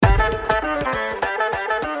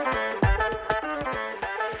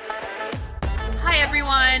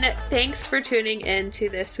Thanks for tuning in to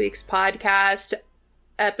this week's podcast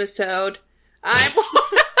episode.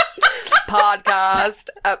 Podcast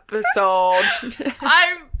episode.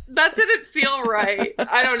 That didn't feel right.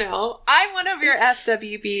 I don't know. I'm one of your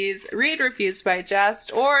FWBs. Read reviews by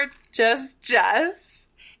Jest or just Jess.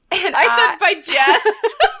 And I said by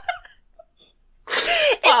Jest.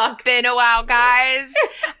 It's been a while, guys.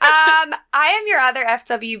 I am your other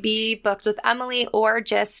FWB, booked with Emily or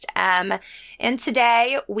just M. And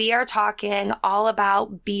today we are talking all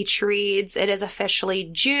about beach reads. It is officially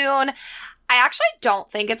June. I actually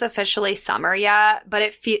don't think it's officially summer yet, but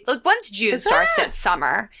it feels like once June starts, it's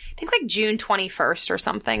summer. I think like June 21st or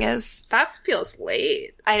something is. That feels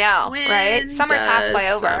late. I know, right? Summer's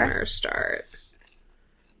halfway over. Summer start.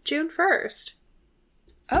 June 1st.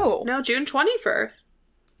 Oh. No, June 21st.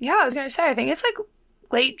 Yeah, I was going to say, I think it's like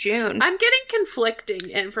late June. I'm getting conflicting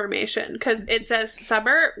information because it says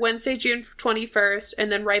summer, Wednesday, June 21st, and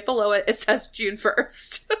then right below it, it says June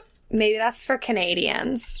 1st. Maybe that's for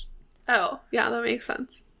Canadians. Oh, yeah, that makes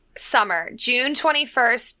sense. Summer, June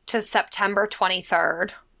 21st to September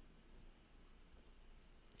 23rd.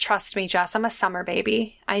 Trust me, Jess, I'm a summer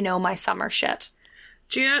baby. I know my summer shit.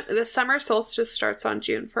 The summer solstice starts on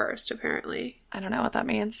June 1st, apparently. I don't know what that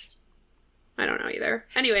means. I don't know either.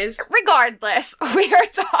 Anyways. Regardless, we are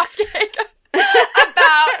talking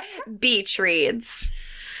about beach reads.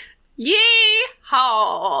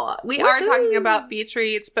 Yeehaw! We are talking about beach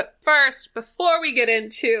reads, but first, before we get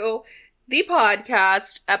into the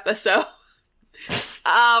podcast episode,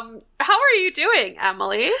 how are you doing,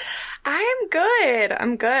 Emily? I'm good.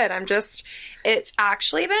 It's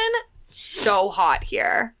actually been so hot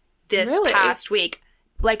here this past week.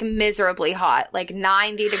 Like Miserably hot, like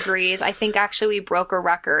 90 degrees. I think actually we broke a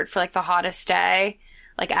record for like the hottest day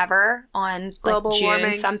like ever on like global June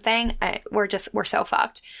warming. Something. We're so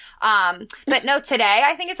fucked. But no, today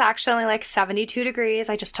I think it's actually like 72 degrees.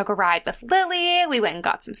 I just took a ride with Lily. We went and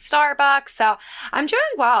got some Starbucks. So I'm doing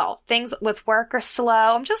well. Things with work are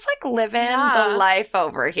slow. I'm just like living the life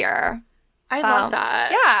over here. I love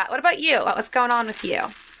that. Yeah. What about you? What's going on with you?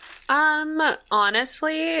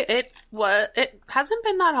 Honestly, it hasn't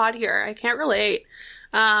been that hot here. I can't relate.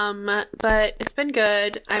 But it's been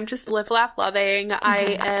good. I'm just live, laugh, loving.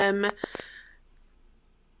 I am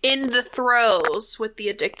in the throes with the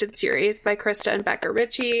Addicted series by Krista and Becca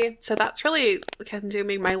Ritchie. So that's really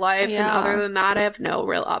consuming my life. Yeah. And other than that, I have no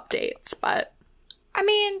real updates, but. I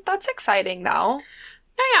mean, that's exciting though.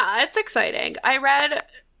 Yeah, it's exciting. I read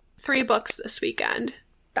 3 books this weekend.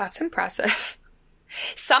 That's impressive.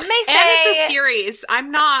 Some may say... And it's a series.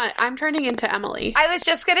 I'm turning into Emily. I was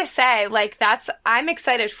just gonna say, like, I'm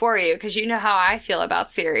excited for you, because you know how I feel about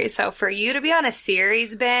series. So for you to be on a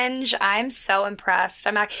series binge, I'm so impressed.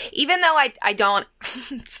 Even though I don't...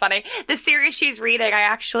 It's funny. The series she's reading, I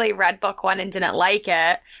actually read book 1 and didn't like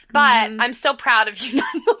it. But I'm still proud of you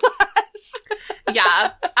nonetheless.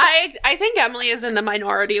 Yeah. I think Emily is in the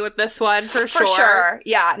minority with this one, for sure. For sure.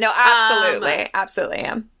 Yeah. No, absolutely. Absolutely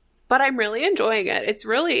am. But I'm really enjoying it. It's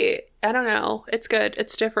really, I don't know. It's good.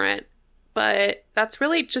 It's different. But that's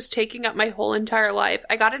really just taking up my whole entire life.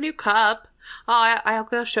 I got a new cup. Oh, I'll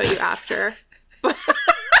go show you after.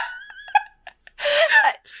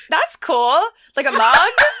 That's cool. Like a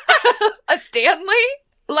mug? A Stanley?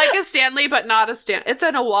 Like a Stanley, but not a Stanley. It's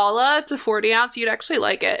an Awala. It's a 40 ounce. You'd actually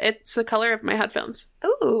like it. It's the color of my headphones.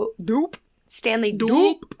 Ooh. Doop. Stanley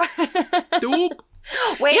Doop. Doop.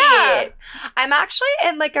 Wait, yeah. I'm actually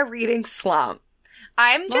in like a reading slump.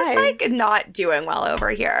 I'm just like not doing well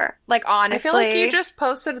over here. Like honestly, I feel like you just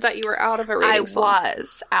posted that you were out of a reading slump. I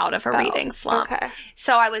was out of a reading slump. Okay.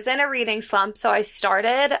 So I was in a reading slump. So I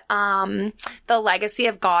started the Legacy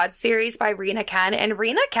of God series by Rena Ken. And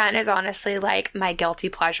Rena Ken is honestly like my guilty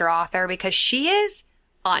pleasure author because she is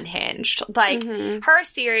unhinged. Like her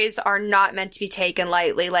series are not meant to be taken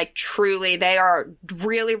lightly. Like truly, they are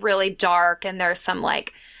really, really dark, and there's some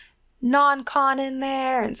like non-con in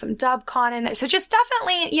there and some dub-con in there. So just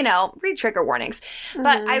definitely, read trigger warnings.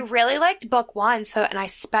 But I really liked book 1, and I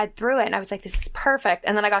sped through it, and I was like, this is perfect.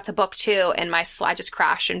 And then I got to book 2, and I just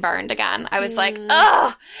crashed and burned again. I was like,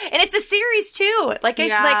 ugh! And it's a series, too!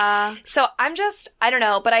 So I'm just, I don't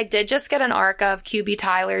know, but I did just get an arc of QB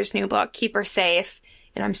Tyler's new book, Keep Her Safe.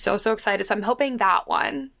 And I'm so, so excited. So I'm hoping that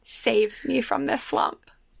one saves me from this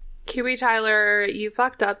slump. QB Tyler, you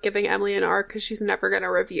fucked up giving Emily an arc because she's never going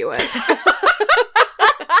to review it. Honestly,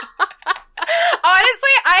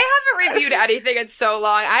 I haven't reviewed anything in so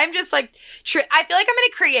long. I'm just like, I feel like I'm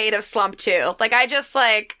in a creative slump too. Like I'm just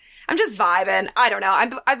vibing. I don't know.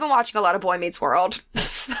 I've been watching a lot of Boy Meets World.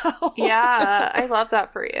 So. Yeah, I love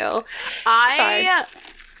that for you.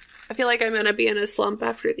 I feel like I'm going to be in a slump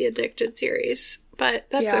after the Addicted series, but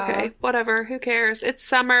that's okay. Whatever. Who cares? It's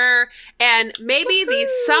summer, and maybe these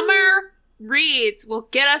summer reads will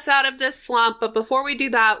get us out of this slump. But before we do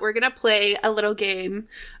that, we're going to play a little game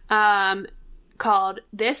called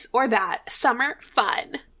This or That Summer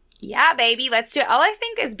Fun. Yeah, baby. Let's do it. All I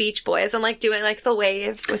think is Beach Boys and like doing like the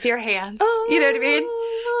waves with your hands. You know what I mean?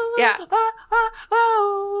 Yeah.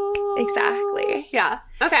 Exactly. Yeah.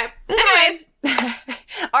 Okay. Anyways.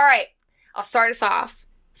 All right. I'll start us off.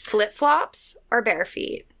 Flip-flops or bare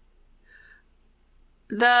feet?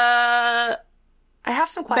 I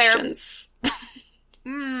have some questions.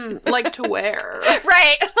 Like to wear.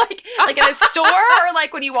 Right. Like in a store or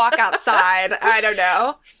like when you walk outside. I don't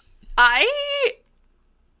know.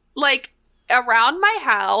 Like around my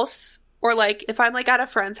house, or like if I'm like at a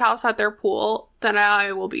friend's house at their pool, then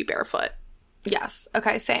I will be barefoot. Yes.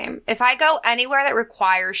 Okay, same. If I go anywhere that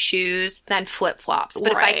requires shoes, then flip-flops.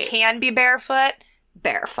 But if I can be barefoot.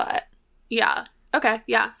 Yeah. Okay.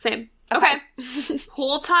 Yeah, same. Okay.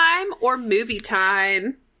 Pool time or movie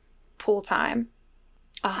time? Pool time.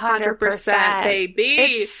 100%, baby.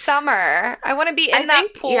 It's summer. I want to be in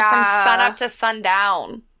that pool from sun up to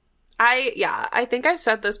sundown. I think I've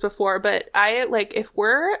said this before, but if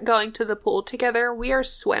we're going to the pool together, we are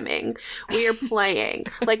swimming. We are playing.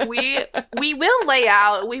 Like, we will lay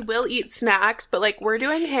out, we will eat snacks, but, like, we're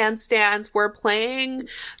doing handstands, we're playing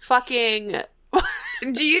fucking...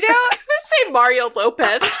 Do you know? I was gonna say Mario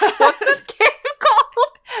Lopez. What's this game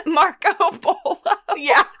called? Marco Polo.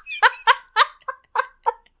 Yeah.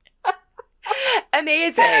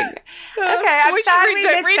 Amazing. Okay, I'm sad we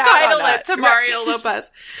missed out on that. It to Mario Lopez.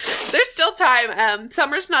 There's still time.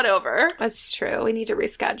 Summer's not over. That's true. We need to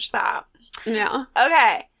reschedule that. Yeah.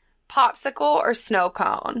 Okay. Popsicle or snow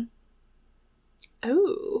cone?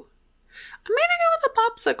 Ooh. I'm gonna go with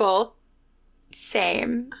a popsicle.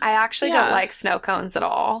 Same. I actually don't like snow cones at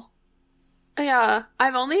all. Yeah.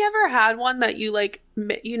 I've only ever had one that you like,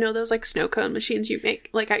 you know, those like snow cone machines you make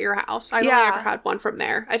like at your house. I've only ever had one from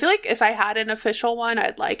there. I feel like if I had an official one,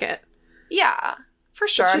 I'd like it. Yeah, for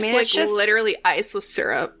sure. It's just literally ice with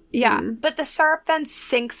syrup. Yeah. But the syrup then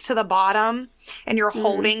sinks to the bottom and you're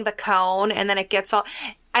holding the cone and then it gets all,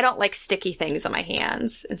 I don't like sticky things on my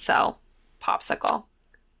hands. And so popsicle.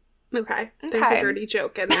 Okay. There's a dirty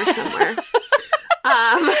joke in there somewhere.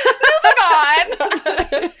 Moving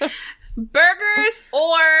on. Burgers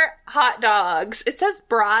or hot dogs? It says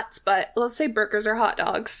brats, but let's say burgers or hot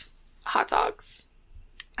dogs. Hot dogs.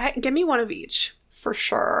 Give me one of each. For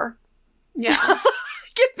sure. Yeah.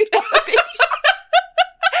 Give me one of each.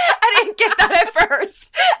 I didn't get that at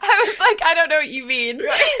first. I was like, I don't know what you mean. You know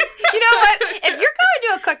what? If you're going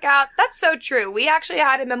to a cookout, that's so true. We actually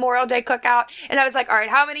had a Memorial Day cookout, and I was like, all right,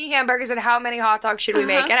 how many hamburgers and how many hot dogs should we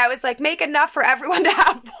make? And I was like, make enough for everyone to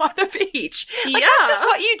have one of each. Like, that's just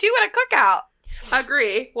what you do at a cookout.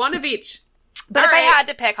 Agree. One of each. But if I had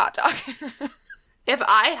to pick hot dog. If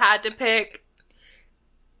I had to pick...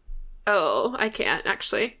 Oh, I can't,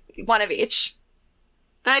 actually. One of each.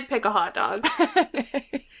 I'd pick a hot dog.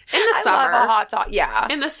 In the summer. I love a hot dog. Yeah.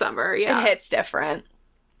 In the summer, yeah. It hits different.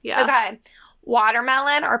 Yeah. Okay.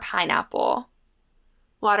 Watermelon or pineapple?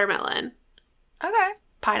 Watermelon. Okay.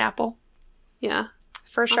 Pineapple. Yeah.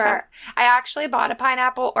 For sure. Okay. I actually bought a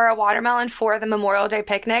pineapple or a watermelon for the Memorial Day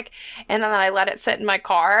picnic, and then I let it sit in my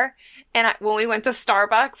car. And when we went to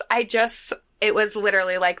Starbucks, it was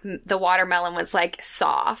literally like the watermelon was like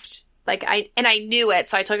soft. Like I knew it,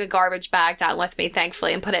 so I took a garbage bag down with me,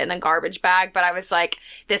 thankfully, and put it in the garbage bag. But I was like,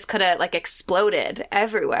 this could have like exploded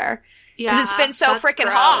everywhere. Yeah. Because it's been so freaking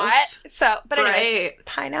hot. So, but anyways,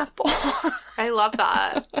 pineapple. I love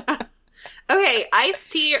that. Okay,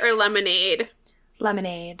 iced tea or lemonade?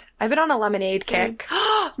 Lemonade. I've been on a lemonade kick.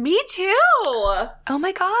 Me too. Oh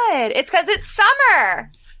my God. It's because it's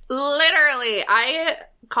summer. Literally.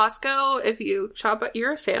 Costco, if you shop at,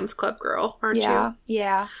 you're a Sam's Club girl, aren't you?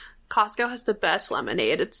 Yeah. Costco has the best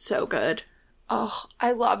lemonade. It's so good. Oh,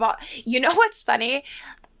 I love it. You know what's funny?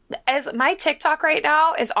 As my TikTok right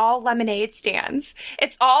now is all lemonade stands.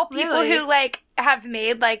 It's all people who like have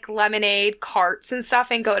made like lemonade carts and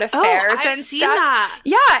stuff and go to fairs and seen stuff. That.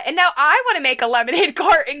 Yeah, and now I want to make a lemonade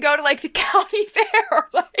cart and go to like the county fair.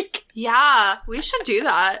 Like, yeah, we should do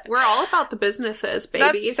that. We're all about the businesses,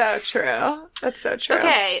 baby. That's so true. That's so true.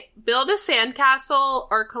 Okay, build a sandcastle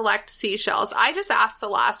or collect seashells. I just asked the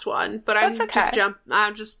last one, but I'm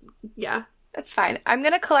yeah. That's fine. I'm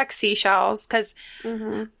gonna collect seashells because.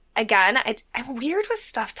 Again, I'm weird with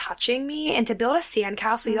stuff touching me, and to build a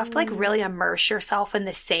sandcastle, you have to like really immerse yourself in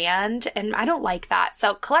the sand, and I don't like that.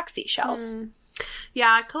 So collect seashells.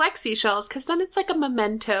 Yeah, collect seashells, because then it's like a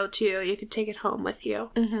memento, too. You could take it home with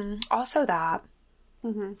you. Mm-hmm. Also that.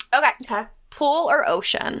 Mm-hmm. Okay. Pool or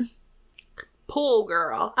ocean? Pool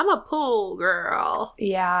girl. I'm a pool girl.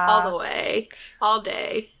 Yeah. All the way. All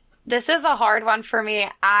day. This is a hard one for me.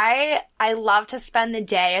 I love to spend the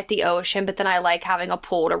day at the ocean, but then I like having a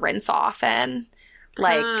pool to rinse off in.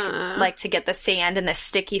 Like to get the sand and the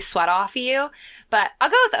sticky sweat off of you. But I'll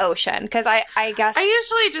go with ocean, because I guess... I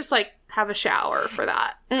usually just, like, have a shower for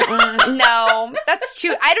that. No, that's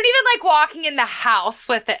too... I don't even like walking in the house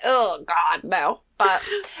with it. Oh, God, no. But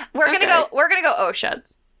we're gonna go ocean.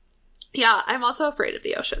 Yeah, I'm also afraid of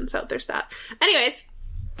the ocean, so there's that. Anyways,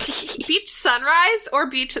 beach sunrise or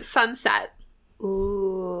beach sunset?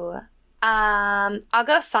 Ooh. I'll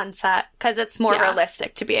go sunset, because it's more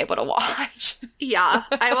realistic to be able to watch. Yeah,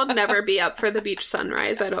 I will never be up for the beach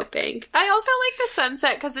sunrise, I don't think. I also like the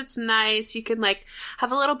sunset because it's nice. You can, like,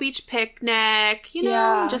 have a little beach picnic, you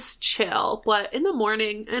know, just chill. But in the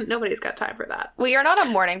morning, and nobody's got time for that. Well, you're not a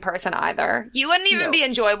morning person either. You wouldn't even be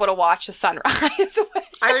enjoyable to watch the sunrise.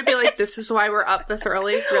 I would be like, this is why we're up this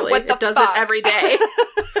early? Really? What the It does it every day.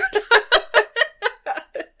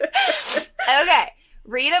 Okay.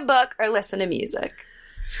 Read a book or listen to music?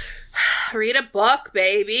 Read a book,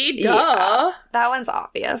 baby. Duh. Yeah, that one's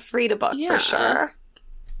obvious. Read a book for sure.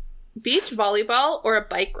 Beach volleyball or a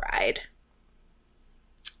bike ride?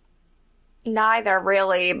 Neither,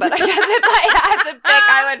 really. But I guess if I had to pick,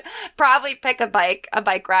 I would probably pick a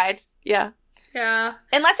bike ride. Yeah. Yeah.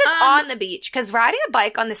 Unless it's on the beach, because riding a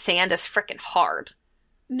bike on the sand is freaking hard.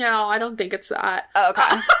 No, I don't think it's that. Oh,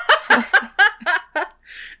 okay.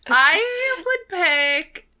 I would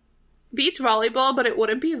pick beach volleyball, but it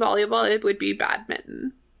wouldn't be volleyball. It would be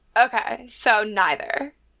badminton. Okay, so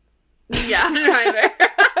neither. Yeah, neither.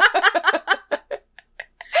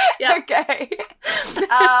 Yeah. Okay.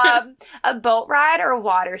 A boat ride or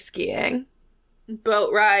water skiing?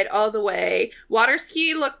 Boat ride all the way. Water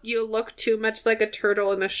ski, you look too much like a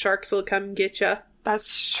turtle and the sharks will come get you.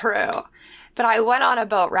 That's true. But I went on a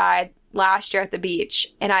boat ride last year at the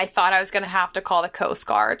beach, and I thought I was going to have to call the Coast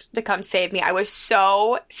Guard to come save me. I was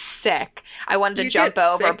so sick. I wanted to jump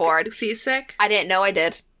overboard. Seasick? I didn't know I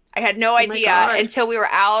did. I had no idea until we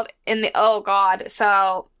were out in the... Oh, God.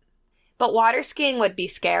 So... But water skiing would be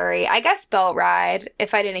scary. I guess boat ride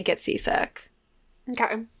if I didn't get seasick.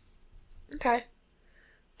 Okay.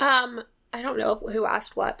 I don't know who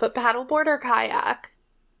asked what, but paddleboard or kayak?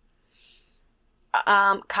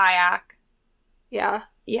 Kayak. Yeah.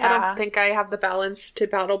 Yeah. I don't think I have the balance to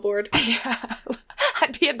paddleboard. Yeah.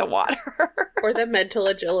 I'd be in the water. Or the mental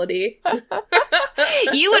agility.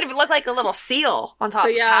 You would look like a little seal on top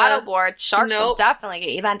of the paddleboard. Sharks will definitely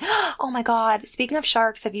get you then. Oh my God. Speaking of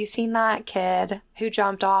sharks, have you seen that kid who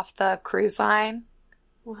jumped off the cruise line?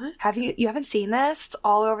 What? You haven't seen this? It's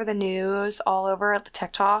all over the news, all over the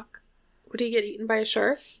TikTok. Would he get eaten by a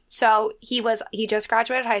shark? So he just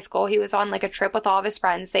graduated high school. He was on like a trip with all of his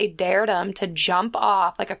friends. They dared him to jump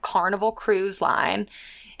off like a Carnival cruise line.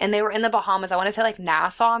 And they were in the Bahamas. I want to say like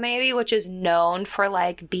Nassau maybe, which is known for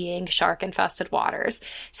like being shark infested waters.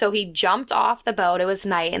 So he jumped off the boat. It was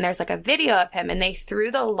night and there's like a video of him and they threw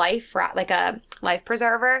the like a life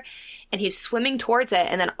preserver and he's swimming towards it.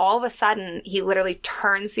 And then all of a sudden he literally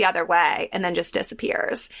turns the other way and then just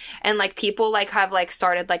disappears. And like people like have like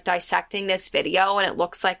started like dissecting this video and it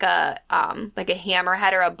looks like a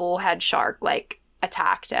hammerhead or a bullhead shark like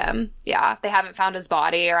attacked him. Yeah. They haven't found his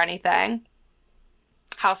body or anything.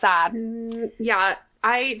 How sad. Yeah,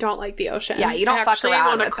 I don't like the ocean. Yeah, you don't fuck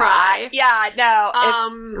around with cry. That. Yeah, no,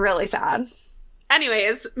 it's really sad.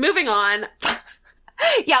 Anyways, moving on.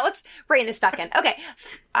 Yeah, let's bring this back in. Okay,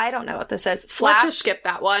 I don't know what this is. Let's just skip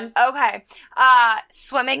that one. Okay.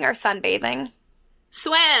 Swimming or sunbathing?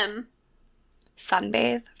 Swim.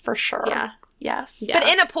 Sunbathe, for sure. Yeah. Yes. Yeah. But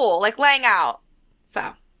in a pool, like laying out.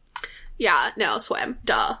 So. Yeah, no, swim.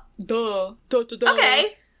 Duh.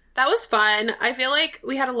 Okay. That was fun. I feel like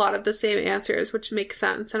we had a lot of the same answers, which makes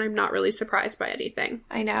sense, and I'm not really surprised by anything.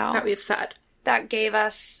 I know. That we've said. That gave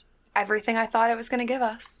us everything I thought it was going to give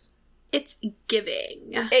us. It's giving.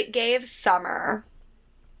 It gave summer.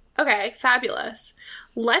 Okay, fabulous.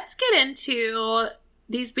 Let's get into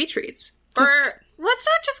these beach reads. Or let's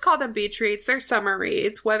not just call them beach reads, they're summer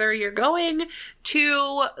reads. Whether you're going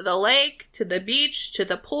to the lake, to the beach, to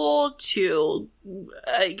the pool, to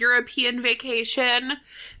a European vacation,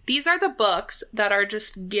 these are the books that are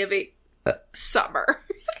just giving summer.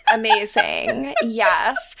 Amazing.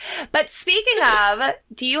 Yes. But speaking of,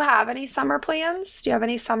 do you have any summer plans? Do you have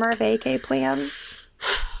any summer vacay plans?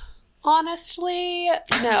 Honestly,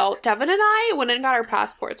 no. Devin and I went and got our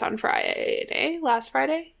passports on Friday. Last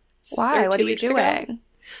Friday? Why? What are you doing?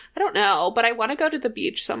 I don't know, but I want to go to the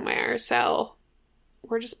beach somewhere, so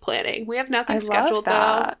we're just planning. We have nothing scheduled,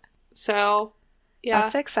 though. So, yeah.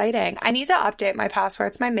 That's exciting. I need to update my passport.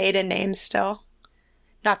 It's my maiden name still.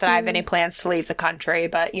 Not that I have any plans to leave the country,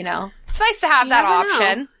 but, you know, it's nice to have that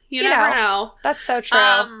option. You never know. That's so true.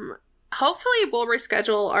 Hopefully we'll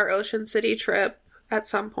reschedule our Ocean City trip at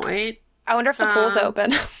some point. I wonder if the pool's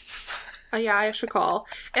open. Yeah, I should call.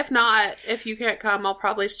 If not, if you can't come, I'll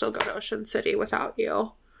probably still go to Ocean City without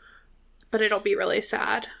you. But it'll be really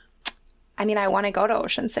sad. I mean, I want to go to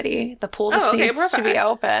Ocean City. The pool just needs to be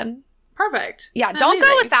open. Perfect. Yeah, don't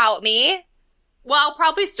go without me. Well, I'll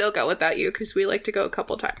probably still go without you because we like to go a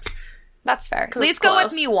couple times. That's fair. At least go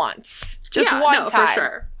with me once. Just one time. For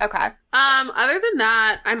sure. Okay. Other than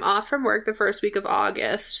that, I'm off from work the first week of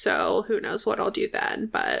August, so who knows what I'll do then,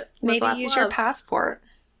 but maybe use your passport.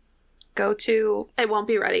 Go to... It won't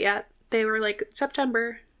be ready yet. They were like,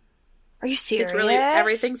 September. Are you serious?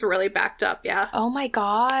 Everything's really backed up, yeah. Oh my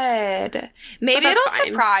God. Maybe it'll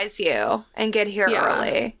surprise you and get here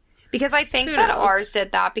early. Because I think that ours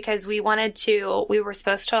did that because we were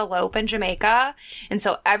supposed to elope in Jamaica. And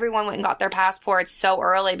so everyone went and got their passports so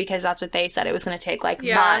early because that's what they said. It was going to take like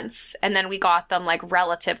months. And then we got them like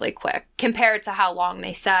relatively quick compared to how long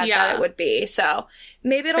they said that it would be. So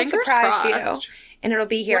maybe it'll surprise you and it'll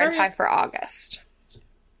be here in time for August.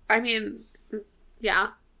 I mean, yeah.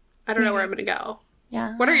 I don't know where I'm going to go.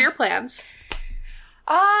 Yeah. What are your plans?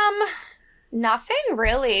 Nothing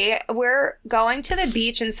really. We're going to the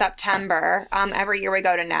beach in September. Every year we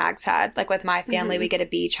go to Nag's Head. Like with my family, we get a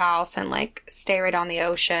beach house and like stay right on the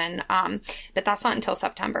ocean. But that's not until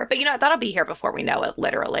September. But you know, that'll be here before we know it,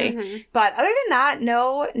 literally. But other than that,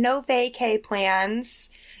 no vacay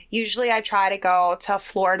plans. Usually I try to go to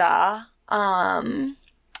Florida.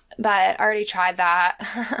 But I already tried that.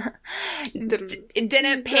 It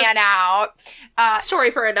didn't pan out.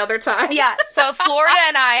 Story for another time. Yeah. So Florida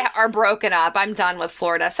and I are broken up. I'm done with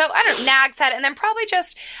Florida. So I don't know, Nag's Head. And then probably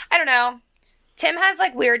just, I don't know. Tim has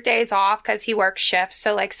like weird days off because he works shifts.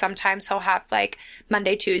 So like sometimes he'll have like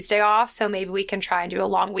Monday, Tuesday off. So maybe we can try and do a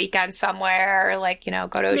long weekend somewhere or like, you know,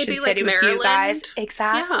 go to Ocean City with you guys.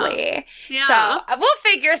 Exactly. Yeah. So we'll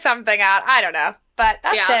figure something out. I don't know. But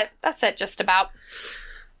that's it. That's it just about.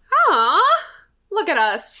 Aw, look at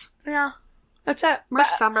us. Yeah, that's it. We're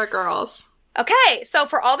summer girls. Okay, so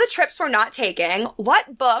for all the trips we're not taking,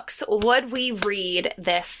 what books would we read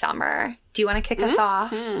this summer? Do you want to kick us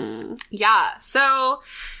off? Yeah, so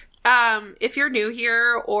if you're new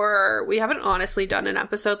here or we haven't honestly done an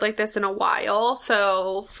episode like this in a while,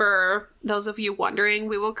 so for those of you wondering,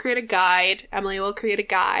 we will create a guide. Emily will create a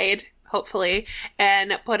guide, hopefully,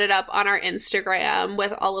 and put it up on our Instagram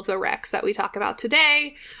with all of the recs that we talk about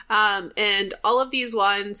today. And all of these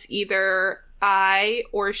ones, either I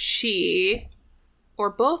or she or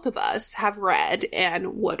both of us have read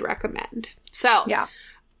and would recommend. So,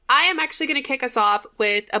 I am actually going to kick us off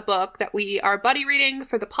with a book that we are buddy reading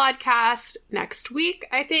for the podcast next week,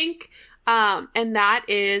 I think. And that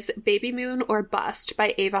is Baby Moon or Bust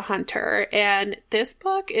by Ava Hunter. And this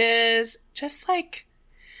book is just like,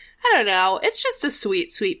 I don't know. It's just a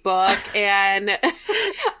sweet, sweet book. And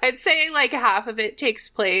I'd say like half of it takes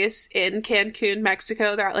place in Cancun,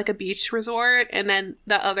 Mexico. They're at like a beach resort. And then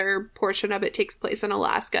the other portion of it takes place in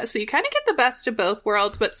Alaska. So you kind of get the best of both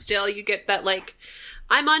worlds, but still you get that like,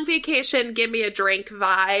 I'm on vacation, give me a drink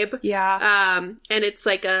vibe. Yeah. And it's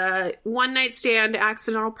like a one night stand,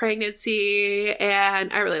 accidental pregnancy.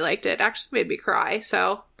 And I really liked it. Actually made me cry.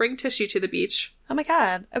 So bring tissue to the beach. Oh my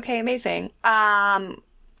God. Okay. Amazing.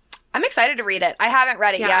 I'm excited to read it. I haven't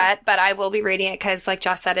read it yet, but I will be reading it because, like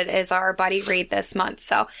Jess said, it is our buddy read this month.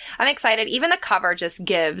 So I'm excited. Even the cover just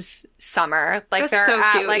gives summer. Like they're so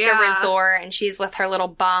at like a resort and she's with her little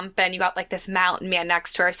bump and you got like this mountain man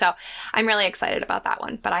next to her. So I'm really excited about that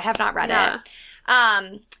one, but I have not read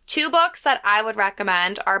it. Two books that I would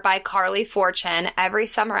recommend are by Carly Fortune, Every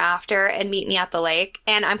Summer After and Meet Me at the Lake.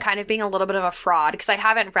 And I'm kind of being a little bit of a fraud because I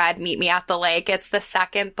haven't read Meet Me at the Lake. It's the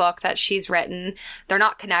second book that she's written. They're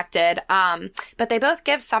not connected. But they both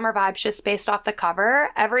give summer vibes just based off the cover.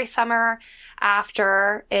 Every Summer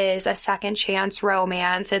After is a second chance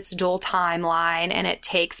romance. It's dual timeline and it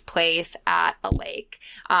takes place at a lake.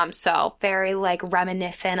 So very like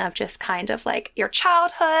reminiscent of just kind of like your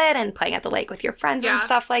childhood and playing at the lake with your friends and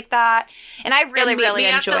stuff like that. And I really, really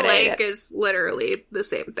enjoyed it. Meet Me at the Lake is literally the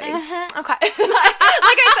same thing. Mm-hmm. Okay. Like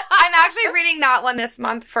I said, I'm actually reading that one this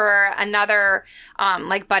month for another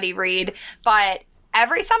like buddy read, but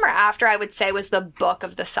Every Summer After, I would say, was the book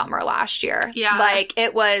of the summer last year. Yeah. Like,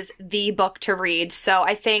 it was the book to read. So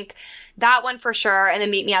I think that one for sure. And then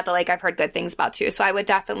Meet Me at the Lake, I've heard good things about too. So I would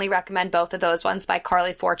definitely recommend both of those ones by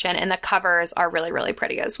Carly Fortune. And the covers are really, really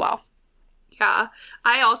pretty as well. Yeah.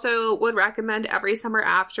 I also would recommend Every Summer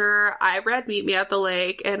After. I read Meet Me at the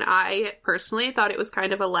Lake, and I personally thought it was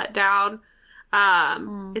kind of a letdown.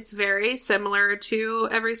 It's very similar to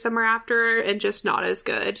Every Summer After and just not as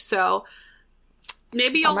good. So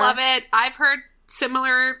maybe you'll love it. I've heard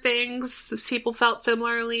similar things. People felt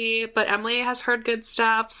similarly, but Emily has heard good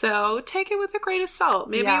stuff. So take it with a grain of salt.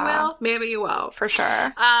 Maybe you will. Maybe you won't. For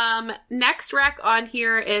sure. Next rec on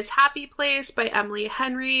here is Happy Place by Emily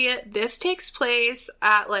Henry. This takes place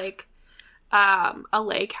at like a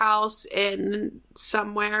lake house in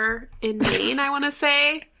somewhere in Maine, I want to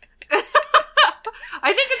say.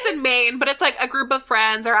 I think it's in Maine, but it's like a group of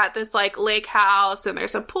friends are at this like lake house and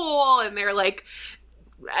there's a pool and they're like,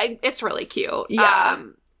 it's really cute. Yeah.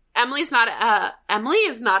 Emily is not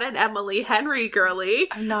an Emily Henry girly.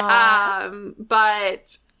 I'm not.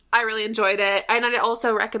 But I really enjoyed it. And I'd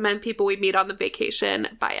also recommend People We Meet on the Vacation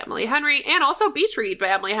by Emily Henry and also Beach Read by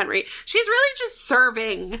Emily Henry. She's really just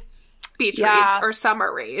serving beach reads or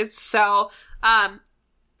summer reads. So,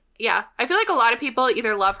 yeah, I feel like a lot of people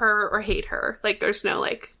either love her or hate her. Like, there's no,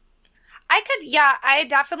 like... I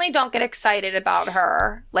definitely don't get excited about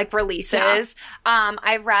her, like, releases. Yeah.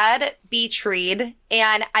 I read Beach Read,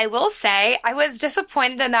 and I will say I was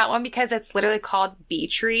disappointed in that one because it's literally called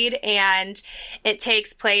Beach Read, and it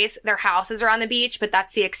takes place, their houses are on the beach, but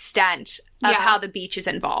that's the extent of how the beach is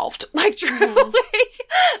involved. Like, truly.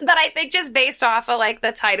 Mm-hmm. But I think just based off of, like,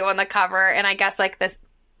 the title and the cover, and I guess, like, this...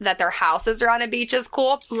 that their houses are on a beach is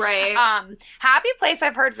cool. Right. Happy Place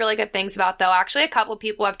I've heard really good things about, though. Actually, a couple of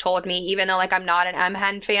people have told me, even though, like, I'm not an M.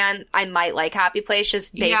 Hen fan, I might like Happy Place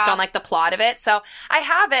just based on, like, the plot of it. So I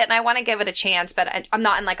have it, and I want to give it a chance, but I'm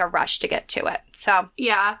not in, like, a rush to get to it. So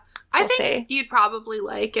yeah. I think you'd probably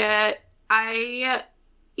like it.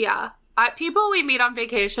 People We Meet on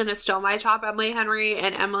Vacation is still my top Emily Henry,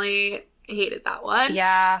 and Emily... hated that one.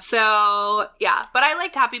 Yeah. So, yeah. But I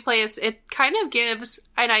liked Happy Place. It kind of gives,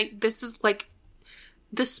 and this is like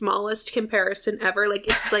the smallest comparison ever. Like,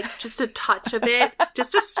 it's like just a touch of it,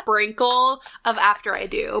 just a sprinkle of After I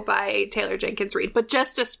Do by Taylor Jenkins Reid, but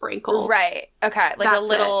just a sprinkle. Right. Okay. Like a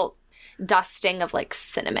little dusting of like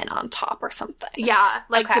cinnamon on top or something. Yeah.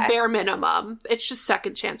 Like the bare minimum. It's just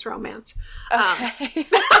second chance romance. Okay.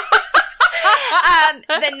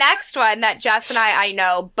 The next one that Jess and I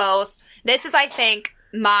know both, this is, I think,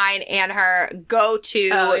 mine and her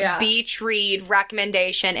go-to beach read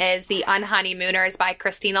recommendation is The Unhoneymooners by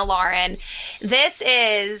Christina Lauren. This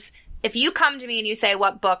is, if you come to me and you say,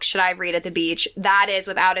 what book should I read at the beach? That is,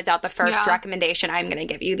 without a doubt, the first recommendation I'm going to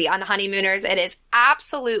give you. The Unhoneymooners. It is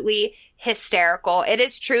absolutely hysterical. It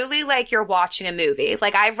is truly like you're watching a movie.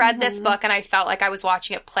 Like, I've read this book and I felt like I was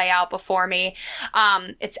watching it play out before me.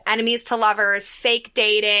 It's enemies to lovers, fake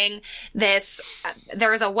dating. There's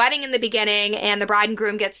a wedding in the beginning and the bride and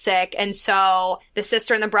groom get sick. And so the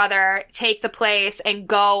sister and the brother take the place and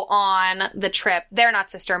go on the trip. They're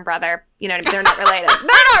not sister and brother. You know what I mean? They're not related. They're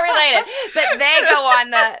not related. But they go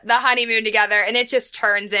on the honeymoon together and it just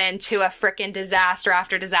turns into a freaking disaster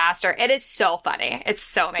after disaster. It is so funny. It's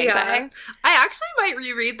so amazing. Yeah. I actually might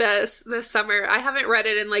reread this summer. I haven't read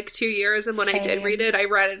it in like 2 years, and when I did read it, I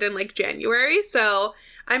read it in like January, so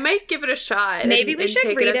I might give it a shot. Maybe we should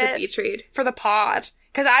take read it as a beach read for the pod,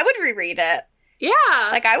 because I would reread it. Yeah.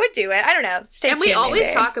 Like, I would do it. I don't know. Stay tuned. And we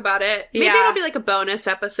always talk about it. Maybe it'll be like a bonus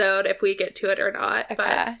episode if we get to it or not. Okay.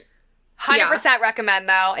 But 100% recommend,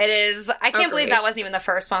 though. It is... I can't believe that wasn't even the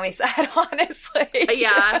first one we said, honestly.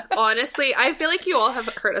 Yeah, honestly. I feel like you all have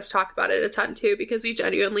heard us talk about it a ton, too, because we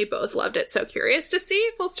genuinely both loved it. So curious to see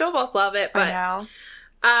if we'll still both love it. But, I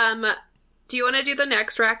know. Do you want to do the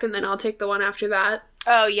next rec, and then I'll take the one after that?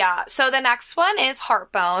 Oh, yeah. So the next one is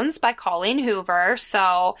Heartbones by Colleen Hoover.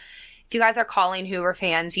 So if you guys are Colleen Hoover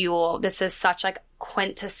fans, this is such, like,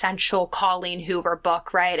 quintessential Colleen Hoover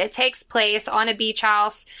book, right? It takes place on a beach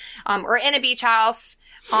house, or in a beach house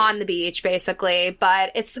on the beach, basically,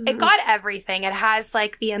 but it got everything. It has,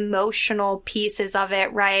 like, the emotional pieces of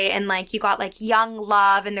it, right? And, like, you got, like, young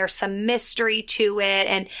love, and there's some mystery to it,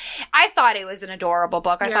 and I thought it was an adorable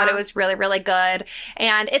book. I thought it was really, really good,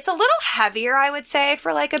 and it's a little heavier, I would say,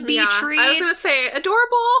 for, like, a beach read. I was gonna say,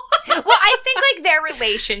 adorable? Well, I think, like, their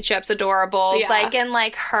relationship's adorable, like, and,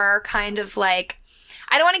 like, her kind of, like,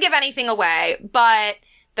 I don't want to give anything away, but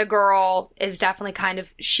the girl is definitely kind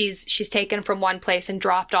of, she's taken from one place and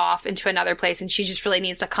dropped off into another place, and she just really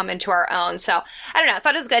needs to come into her own. So, I don't know. I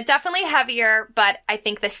thought it was good. Definitely heavier, but I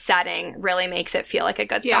think the setting really makes it feel like a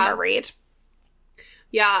good summer read.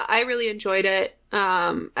 Yeah, I really enjoyed it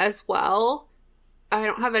as well. I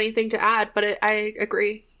don't have anything to add, but I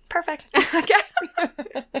agree. Perfect. Okay.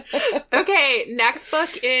 Okay, next book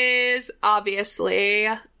is obviously,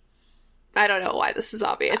 I don't know why this is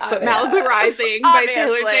obvious, but Malibu Rising by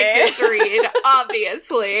Taylor Jenkins Reid.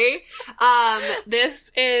 Obviously.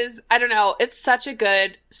 This is, I don't know, it's such a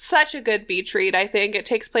good beach read, I think. It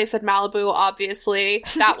takes place at Malibu, obviously.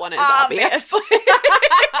 That one is obvious.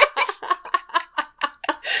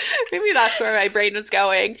 Maybe that's where my brain was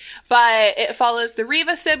going. But it follows the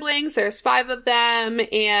Riva siblings. There's 5 of them,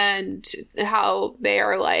 and how they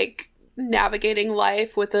are, like, navigating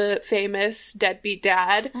life with a famous deadbeat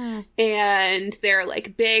dad. And they're,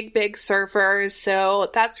 like, big surfers. So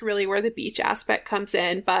that's really where the beach aspect comes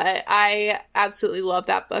in. But I absolutely love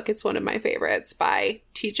that book. It's one of my favorites by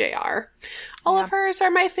TJR. All of hers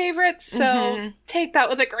are my favorites, so take that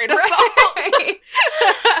with a grain of salt.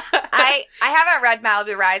 I haven't read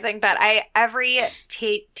Malibu Rising, but every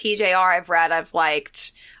TJR I've read, I've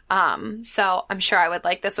liked. So I'm sure I would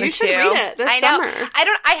like this one too. You should read it this summer.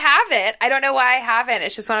 I have it. I don't know why I haven't.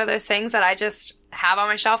 It's just one of those things that I just have on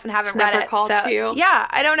my shelf and haven't read it. Called to you. Yeah,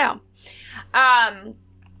 I don't know.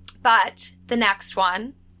 But the next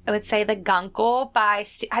one, I would say The Guncle by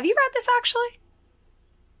have you read this actually?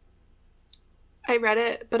 I read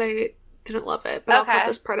it, but I didn't love it. But I'll cut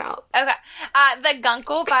this part out. Okay. The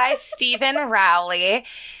Guncle by Stephen Rowley.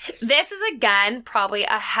 This is, again, probably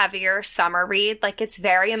a heavier summer read. Like, it's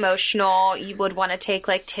very emotional. You would want to take,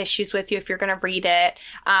 like, tissues with you if you're going to read it.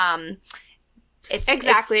 That's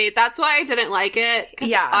why I didn't like it.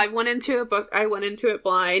 Because I went into it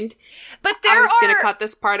blind. But I was going to cut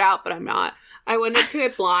this part out, but I'm not. I went into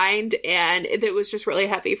it blind, and it was just really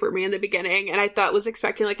heavy for me in the beginning, and I was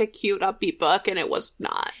expecting, like, a cute, upbeat book, and it was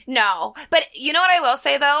not. No. But you know what I will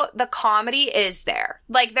say, though? The comedy is there.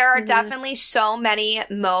 Like, there are definitely so many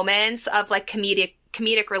moments of, like,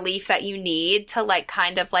 comedic relief that you need to, like,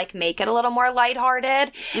 kind of, like, make it a little more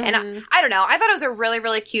lighthearted. And I don't know. I thought it was a really,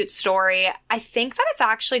 really cute story. I think that it's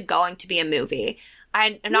actually going to be a movie.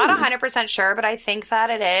 I'm not 100% sure, but I think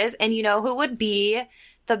that it is. And you know who would be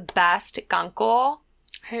the best Guncle?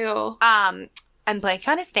 Who? I'm blanking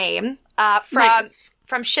on his name.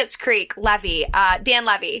 From Schitt's Creek, Levy. Dan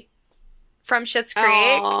Levy. From Schitt's Creek.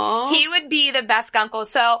 Aww. He would be the best Guncle.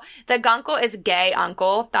 So the Guncle is gay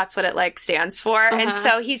uncle. That's what it, like, stands for. And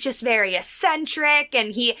so he's just very eccentric,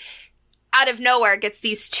 and he, out of nowhere, gets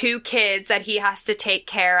these 2 kids that he has to take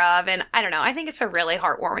care of. And I don't know. I think it's a really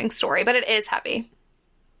heartwarming story, but it is heavy.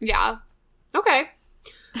 Yeah. Okay.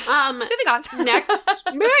 Moving on. Moving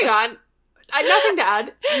on. Nothing to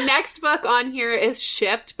add. Next book on here is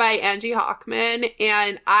Shipped by Angie Hockman,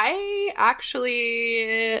 and I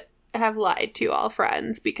actually have lied to all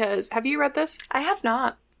friends because, have you read this? I have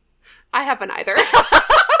not. I haven't either.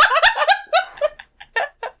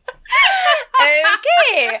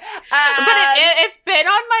 Okay. But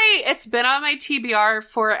it's been on my TBR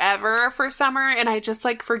forever for summer, and I just,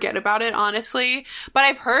 like, forget about it, honestly. But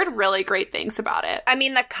I've heard really great things about it. I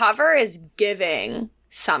mean, the cover is giving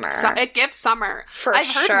summer. So it gives summer. I've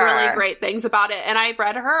heard really great things about it, and I've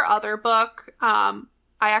read her other book. I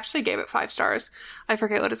actually gave it 5 stars. I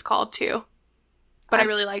forget what it's called, too. But I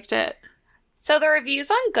really liked it. So the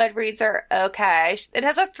reviews on Goodreads are okay. It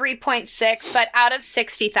has a 3.6, but out of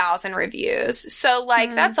 60,000 reviews. So,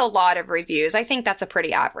 like, that's a lot of reviews. I think that's a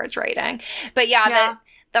pretty average rating. But yeah.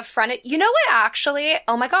 The front, you know what, actually?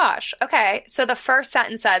 Oh my gosh. Okay. So the first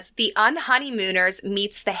sentence says, "The Unhoneymooners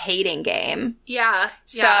meets the Hating Game." Yeah.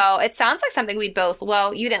 So it sounds like something we'd both,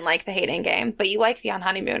 well, you didn't like the Hating Game, but you like the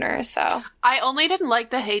Unhoneymooners, so. I only didn't like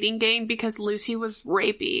the Hating Game because Lucy was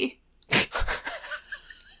rapey.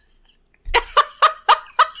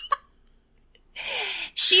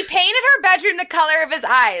 She painted her bedroom the color of his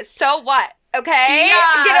eyes. So what? Okay?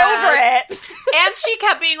 Yeah. Get over it. And she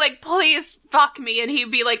kept being like, "Please fuck me." And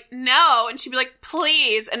he'd be like, "No." And she'd be like,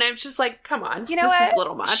 "Please." And I'm just like, come on. You know this what? is a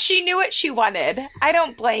little much. She knew what she wanted. I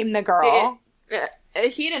don't blame the girl.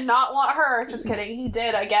 He did not want her. Just kidding. He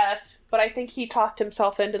did, I guess. But I think he talked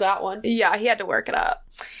himself into that one. Yeah, he had to work it up.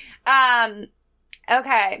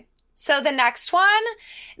 Okay. So the next one,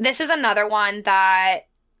 this is another one that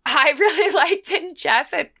I really liked, and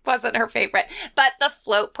Jess, it wasn't her favorite. But The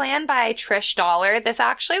Float Plan by Trish Dollar. This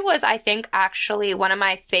actually was, I think, one of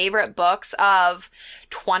my favorite books of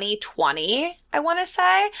 2020, I want to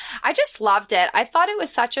say. I just loved it. I thought it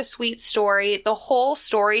was such a sweet story. The whole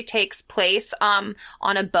story takes place on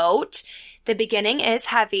a boat. The beginning is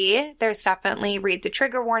heavy. There's definitely, read the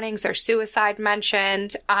trigger warnings. There's suicide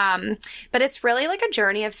mentioned. But it's really like a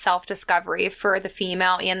journey of self-discovery for the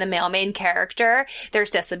female and the male main character. There's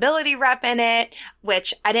disability rep in it,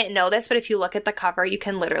 which I didn't know this, but if you look at the cover, you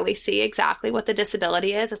can literally see exactly what the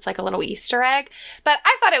disability is. It's like a little Easter egg. But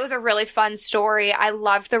I thought it was a really fun story. I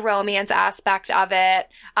loved the romance aspect of it.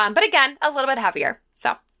 But again, a little bit heavier.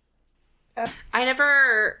 So. I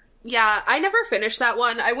never finished that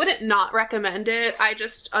one. I wouldn't not recommend it. I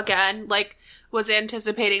just, again, like, was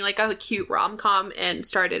anticipating, like, a cute rom-com and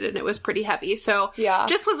started, and it was pretty heavy. So, yeah.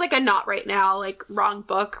 Just was, like, a not right now, like, wrong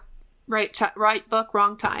book, right book,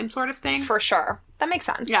 wrong time sort of thing. For sure. That makes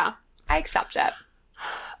sense. Yeah. I accept it.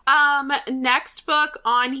 Next book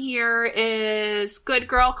on here is Good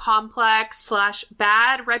Girl Complex /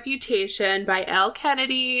 Bad Reputation by Elle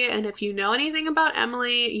Kennedy. And if you know anything about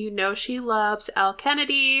Emily, you know she loves Elle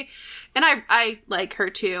Kennedy. And I like her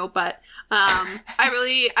too, but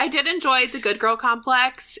I did enjoy the Good Girl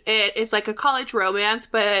Complex. It is like a college romance,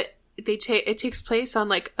 but it takes place on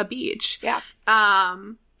like a beach. Yeah.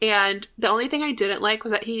 And the only thing I didn't like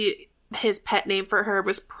was that his pet name for her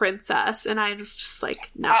was Princess, and I was just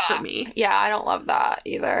like, not for me. Yeah, I don't love that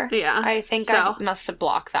either. Yeah. I think I must have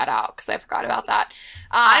blocked that out because I forgot about that.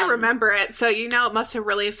 I remember it, so you know it must have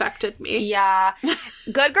really affected me. Yeah.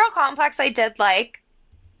 Good Girl Complex I did like.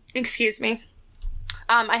 Excuse me.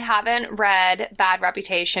 I haven't read Bad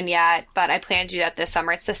Reputation yet, but I plan to do that this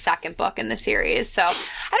summer. It's the second book in the series, so I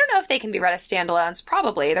don't know if they can be read as standalones.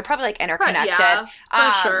 Probably. They're probably, like, interconnected. Yeah,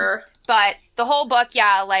 for sure. But the whole book,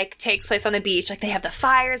 yeah, like, takes place on the beach. Like, they have the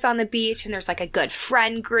fires on the beach, and there's, like, a good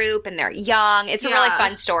friend group, and they're young. It's a really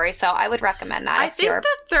fun story, so I would recommend that. I think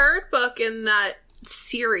the third book in that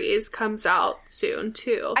series comes out soon,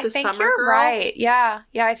 too. I think you're right. Yeah.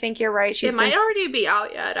 Yeah, I think you're right. It might already be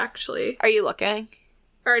out yet, actually. Are you looking?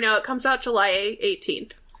 Or no, it comes out July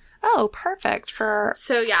 18th. Oh, perfect for...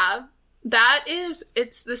 So, yeah.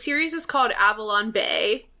 The series is called Avalon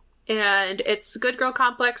Bay. And it's Good Girl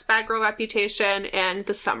Complex, Bad Girl Reputation, and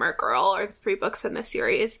The Summer Girl are the 3 books in the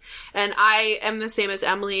series. And I am the same as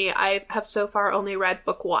Emily. I have so far only read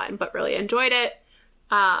book 1, but really enjoyed it.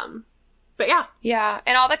 But yeah. Yeah,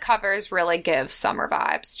 and all the covers really give summer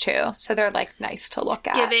vibes, too. So they're, like, nice to look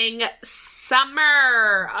at. Giving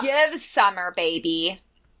summer. Give summer, baby.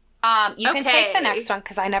 You can take the next one,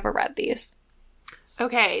 because I never read these.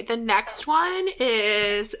 Okay, the next one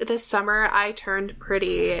is The Summer I Turned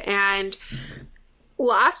Pretty. And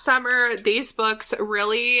last summer, these books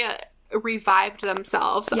really revived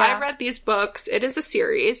themselves. Yeah. I read these books. It is a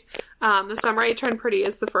series. The Summer I Turned Pretty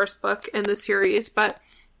is the first book in the series, but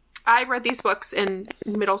I read these books in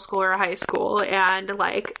middle school or high school, and,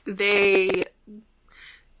 like, they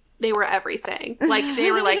were everything. Like,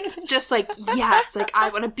 they were, like, just, like, yes, like, I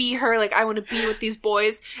want to be her. Like, I want to be with these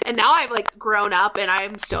boys. And now I've, like, grown up, and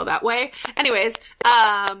I'm still that way. Anyways,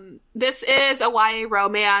 this is a YA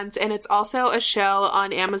romance, and it's also a show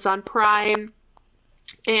on Amazon Prime.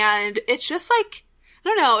 And it's just, like, I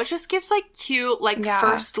don't know, it just gives, like, cute, like,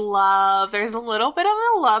 first love. There's a little bit of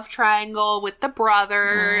a love triangle with the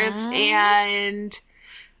brothers, and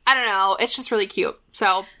I don't know, it's just really cute.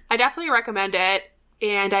 So, I definitely recommend it.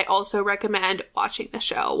 And I also recommend watching the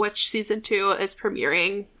show, which season 2 is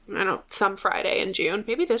premiering, some Friday in June.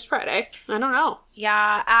 Maybe this Friday. I don't know.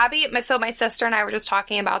 Yeah, Abby, so my sister and I were just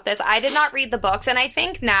talking about this. I did not read the books, and I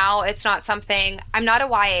think now it's not something, I'm not a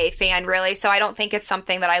YA fan, really, so I don't think it's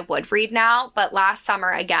something that I would read now. But last summer,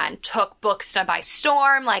 again, took books by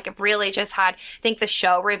storm. Like, it really just had, I think the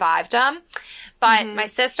show revived them. But my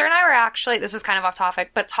sister and I were actually, this is kind of off topic,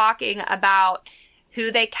 but talking about who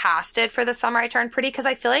they casted for The Summer I Turned Pretty, because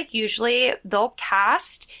I feel like usually they'll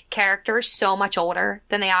cast characters so much older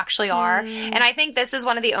than they actually are. And I think this is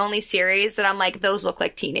one of the only series that I'm like, those look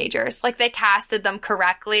like teenagers. Like, they casted them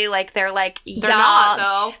correctly. Like, they're like young. They're not,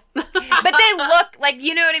 though. But they look like,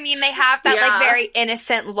 you know what I mean? They have that like very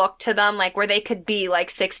innocent look to them, like where they could be like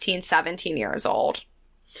 16, 17 years old.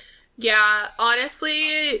 Yeah,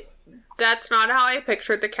 honestly, that's not how I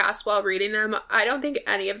pictured the cast while reading them. I don't think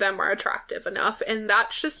any of them are attractive enough. And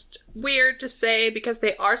that's just weird to say because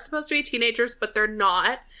they are supposed to be teenagers, but they're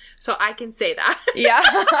not. So I can say that. Yeah.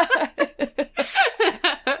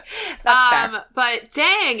 That's fair. But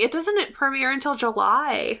dang, it doesn't premiere until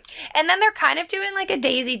July. And then they're kind of doing like a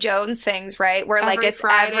Daisy Jones things, right? Where like it's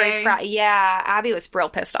Friday. every Friday. Yeah. Abby was real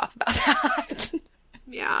pissed off about that.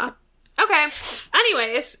 Yeah. Okay.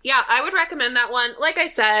 Anyways, yeah, I would recommend that one. Like I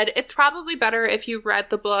said, it's probably better if you read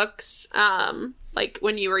the books, like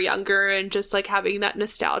when you were younger and just like having that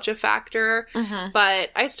nostalgia factor. Mm-hmm.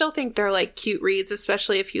 But I still think they're like cute reads,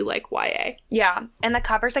 especially if you like YA. Yeah. And the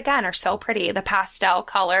covers, again, are so pretty. The pastel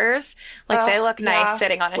colors, like they look nice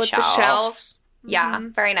sitting on a with shelf. The shells. Yeah,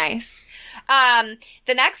 very nice.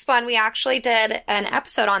 The next one, we actually did an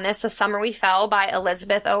episode on this, The Summer We Fell by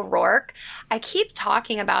Elizabeth O'Rourke. I keep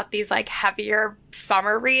talking about these like heavier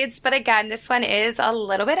summer reads, but again, this one is a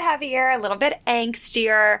little bit heavier, a little bit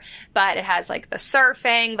angstier, but it has like the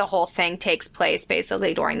surfing. The whole thing takes place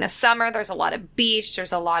basically during the summer. There's a lot of beach.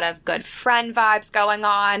 There's a lot of good friend vibes going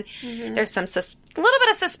on. Mm-hmm. There's some a little bit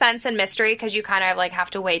of suspense and mystery because you kind of like have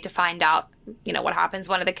to wait to find out, you know, what happens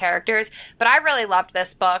to one of the characters. But I really loved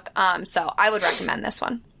this book, so I would recommend this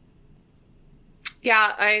one.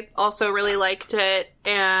 Yeah, I also really liked it.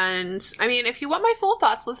 And, I mean, if you want my full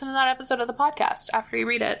thoughts, listen to that episode of the podcast after you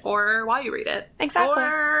read it or while you read it. Exactly.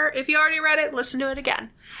 Or if you already read it, listen to it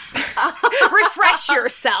again. Refresh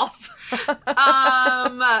yourself.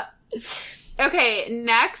 Okay,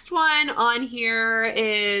 next one on here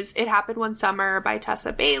is It Happened One Summer by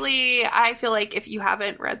Tessa Bailey. I feel like if you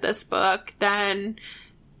haven't read this book, then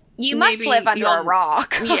you must live under a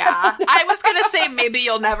rock. Yeah. I was going to say maybe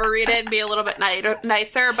you'll never read it and be a little bit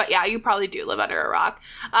nicer, but yeah, you probably do live under a rock.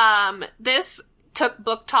 This took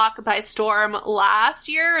Book Talk by storm last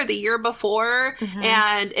year or the year before,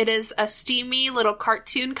 and it is a steamy little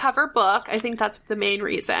cartoon cover book. I think that's the main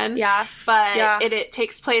reason. Yes. But it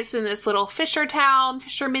takes place in this little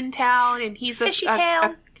fisherman town, and he's Fishy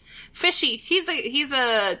town. Fishy. He's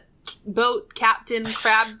a boat captain,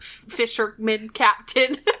 crab fisherman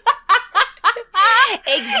captain.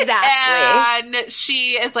 Exactly. And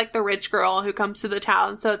she is like the rich girl who comes to the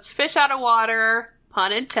town. So it's fish out of water,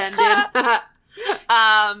 pun intended.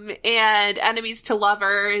 And enemies to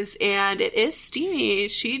lovers, and it is steamy.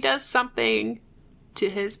 She does something to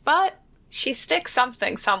his butt. She sticks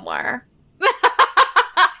something somewhere.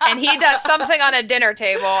 And he does something on a dinner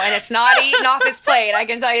table, and it's not eaten off his plate, I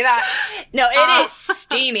can tell you that. No, it is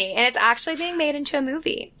steamy, and it's actually being made into a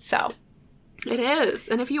movie, so. It is.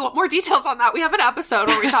 And if you want more details on that, we have an episode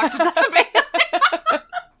where we talk to Tessa Bailey.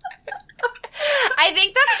 I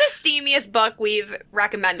think that's the steamiest book we've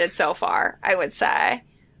recommended so far, I would say.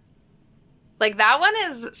 Like, that one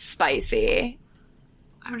is spicy.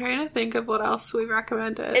 I'm trying to think of what else we've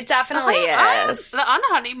recommended. It definitely is. The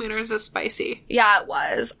Unhoneymooners is spicy. Yeah, it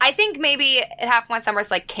was. I think maybe It Happened One Summer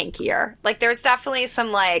is, like, kinkier. Like, there's definitely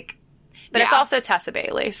some, like... But it's also Tessa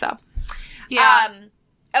Bailey, so... Yeah.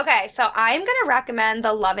 Okay, so I'm going to recommend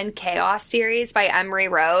the Love and Chaos series by Emery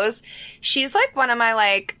Rose. She's, like, one of my,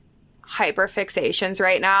 like... hyperfixations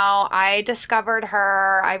right now. I discovered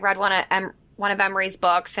her. I read one of Emery's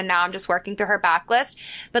books, and now I'm just working through her backlist.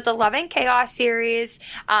 But the Love and Chaos series,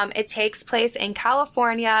 it takes place in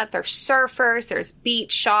California. There's surfers, there's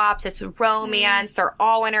beach shops, it's romance, they're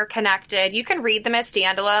all interconnected. You can read them as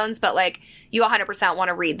standalones, but like you 100% want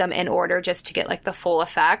to read them in order just to get like the full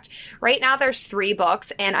effect. Right now there's 3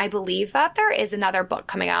 books, and I believe that there is another book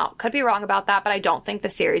coming out. Could be wrong about that, but I don't think the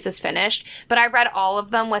series is finished. But I read all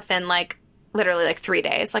of them within like literally like 3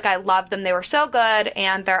 days. Like I loved them. They were so good,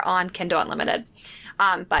 and they're on Kindle Unlimited.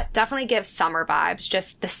 But definitely gives summer vibes,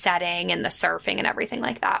 just the setting and the surfing and everything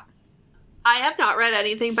like that. I have not read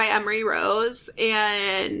anything by Emery Rose,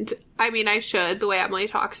 and I mean, I should, the way Emily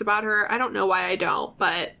talks about her. I don't know why I don't,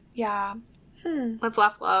 but yeah. Live,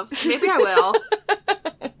 laugh, love. Maybe I will.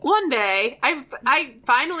 One day. I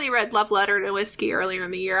finally read Love Letter to Whiskey earlier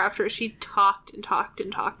in the year after she talked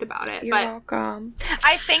about it. You're welcome.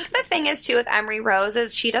 I think the thing is, too, with Emery Rose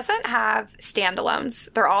is she doesn't have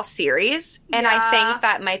standalones. They're all series. And I think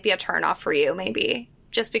that might be a turnoff for you, maybe.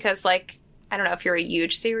 Just because, like, I don't know if you're a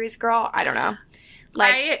huge series girl. I don't know.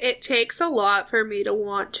 Like, it takes a lot for me to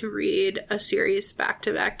want to read a series back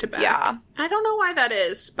to back to back. Yeah. I don't know why that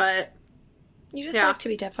is, but... You just like to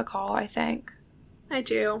be difficult, I think. I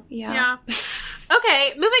do. Yeah.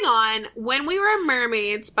 Okay, moving on. When We Were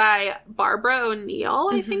Mermaids by Barbara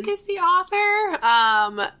O'Neill, I think is the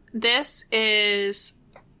author. This is...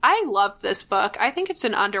 I love this book. I think it's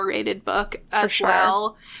an underrated book as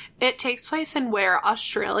well. It takes place in where?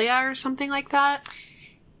 Australia or something like that?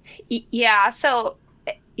 Yeah, so...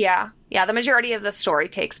 Yeah. Yeah, the majority of the story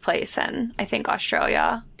takes place in, I think,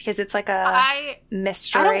 Australia. Because it's like a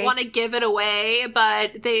mystery. I don't want to give it away,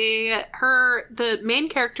 but the main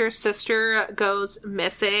character's sister goes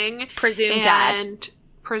missing. Presumed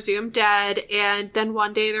presumed dead, and then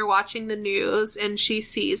one day they're watching the news and she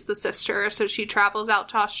sees the sister, so she travels out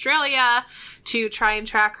to Australia to try and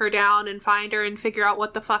track her down and find her and figure out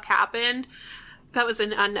what the fuck happened. That was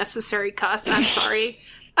an unnecessary cuss. I'm sorry.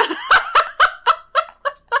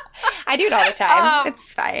 I do it all the time.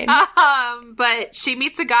 It's fine. But she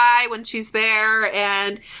meets a guy when she's there,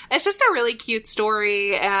 and it's just a really cute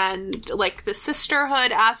story, and, like, the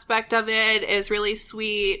sisterhood aspect of it is really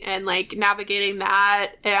sweet, and, like, navigating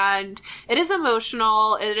that, and it is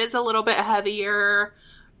emotional. It is a little bit heavier,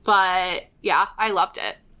 but, yeah, I loved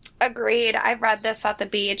it. Agreed. I read this at the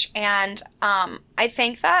beach, and I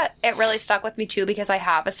think that it really stuck with me too because I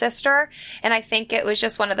have a sister, and I think it was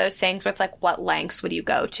just one of those things where it's like, what lengths would you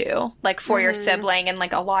go to, like, for your sibling, and,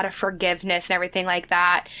 like, a lot of forgiveness and everything like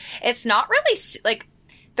that. It's not really, like,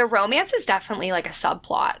 the romance is definitely, like, a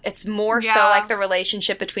subplot. It's more so, like, the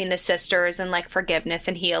relationship between the sisters and, like, forgiveness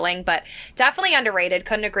and healing, but definitely underrated.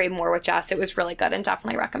 Couldn't agree more with Jess. It was really good and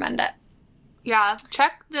definitely recommend it. Yeah.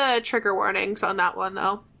 Check the trigger warnings on that one,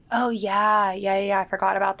 though. Oh, yeah. I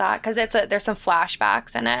forgot about that. Because there's some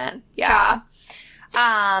flashbacks in it. Yeah.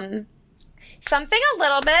 Something a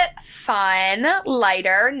little bit fun,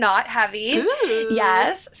 lighter, not heavy. Ooh.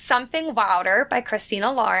 Yes. Something Wilder by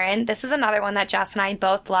Christina Lauren. This is another one that Jess and I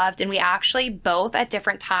both loved. And we actually both at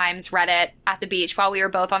different times read it at the beach while we were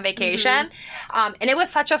both on vacation. And it was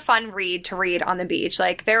such a fun read to read on the beach.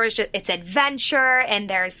 Like, there was just, it's adventure, and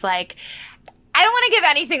there's, like, I don't want to give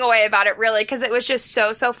anything away about it, really, because it was just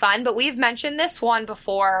so fun. But we've mentioned this one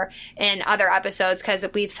before in other episodes because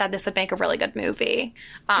we've said this would make a really good movie.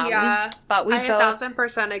 But we both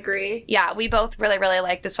 1,000% agree. Yeah, we both really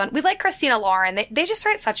like this one. We like Christina Lauren. They just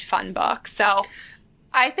write such fun books. So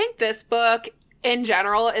I think this book in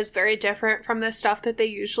general is very different from the stuff that they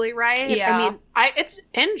usually write. Yeah. I mean, it's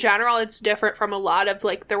in general, it's different from a lot of,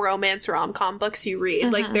 like, the romance rom-com books you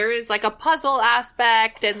read. Like, there is, like, a puzzle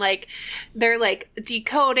aspect, and, like, they're, like,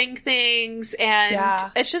 decoding things,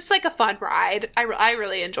 and it's just, like, a fun ride. I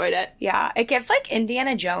really enjoyed it. Yeah. It gives, like,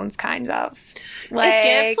 Indiana Jones, kind of. Like, it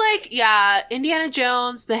gives, like, Indiana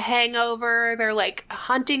Jones, The Hangover. They're, like,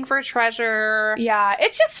 hunting for treasure. Yeah.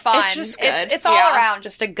 It's just fun. It's just good. It's all around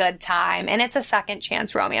just a good time. And it's a second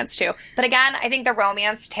chance romance, too. But again, I think the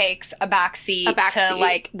romance takes a backseat to,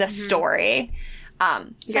 like, the story.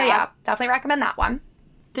 Definitely recommend that one.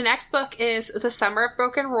 The next book is The Summer of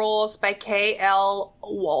Broken Rules by K.L.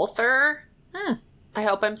 Walther. I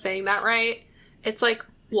hope I'm saying that right. It's like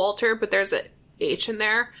Walter, but there's a H in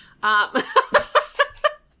there.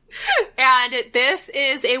 And this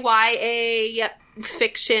is a YA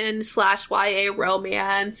fiction / YA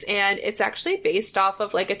romance, and it's actually based off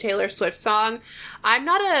of, like, a Taylor Swift song. I'm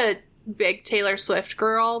not a big Taylor Swift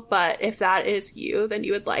girl, but if that is you, then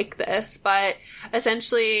you would like this. But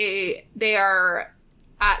essentially, they are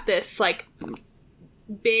at this, like,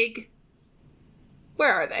 big...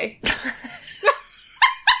 Where are they?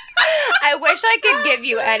 I wish I could give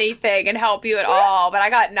you anything and help you at all, but I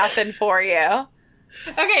got nothing for you.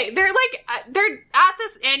 Okay, they're at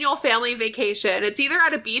this annual family vacation. It's either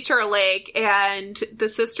at a beach or a lake, and the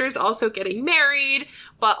sister's also getting married,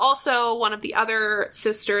 but also one of the other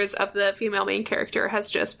sisters of the female main character has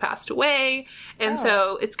just passed away. And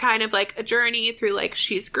so it's kind of like a journey through, like,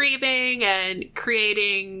 she's grieving and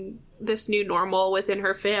creating this new normal within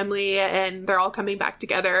her family, and they're all coming back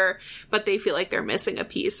together, but they feel like they're missing a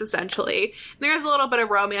piece, essentially. There's a little bit of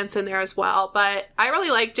romance in there as well, but I really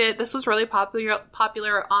liked it. This was really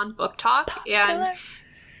popular on Book Talk, and I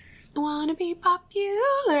wanna be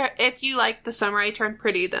popular. If you like The Summer I Turned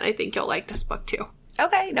Pretty, then I think you'll like this book too.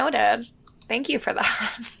 Okay, noted. Thank you for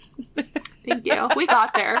that. Thank you. We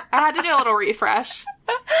got there. I had to do a little refresh.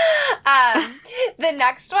 The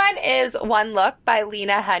next one is One Look by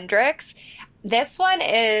Lena Hendricks. This one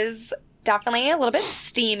is definitely a little bit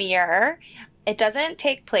steamier. It doesn't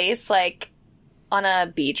take place, like, on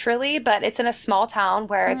a beach, really, but it's in a small town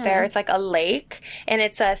where there's, like, a lake, and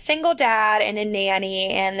it's a single dad and a nanny,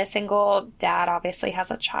 and the single dad obviously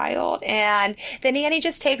has a child, and the nanny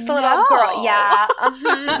just takes the little girl. Yeah,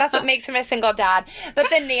 that's what makes him a single dad. But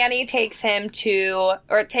the nanny takes takes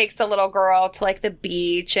the little girl to, like, the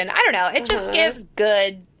beach, and I don't know, it just gives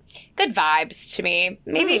good vibes to me.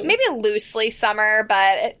 Maybe loosely summer,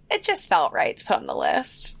 but it just felt right to put on the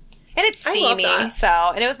list. And it's steamy, and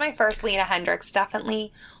it was my first Lena Hendricks.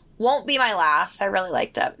 Definitely won't be my last. I really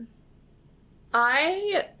liked it.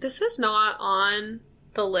 This is not on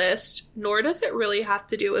the list, nor does it really have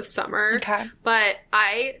to do with summer. Okay. But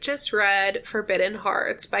I just read Forbidden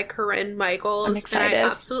Hearts by Corinne Michaels. I'm excited. And I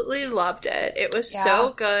absolutely loved it. It was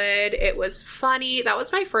so good. It was funny. That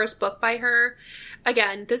was my first book by her.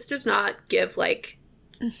 Again, this does not give, like,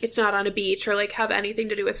 it's not on a beach or, like, have anything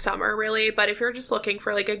to do with summer, really. But if you're just looking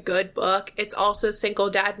for, like, a good book, it's also Single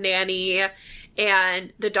Dad Nanny,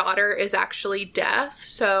 and the daughter is actually deaf.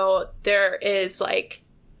 So there is, like,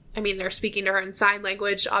 I mean, they're speaking to her in sign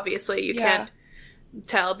language. Obviously, you can't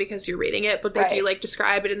tell because you're reading it, but they do, like,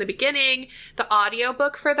 describe it in the beginning. The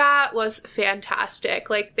audiobook for that was fantastic.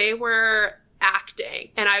 Like, they were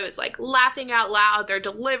acting, and I was, like, laughing out loud. Their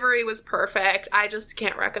delivery was perfect. I just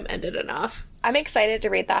can't recommend it enough. I'm excited to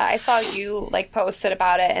read that. I saw you, like, posted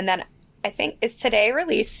about it, and then I think, is today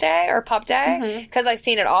release day or pub day? Because I've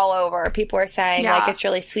seen it all over. People are saying, like, it's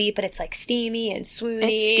really sweet, but it's, like, steamy and swoony.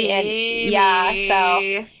 It's steamy.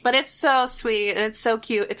 And, but it's so sweet, and it's so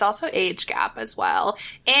cute. It's also age gap as well.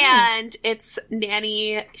 And it's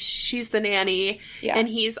Nanny. She's the nanny. Yeah. And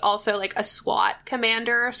he's also, like, a SWAT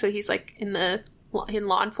commander, so he's, like, in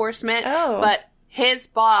law enforcement. Oh. But his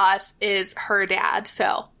boss is her dad,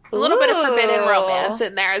 so... A little bit of forbidden romance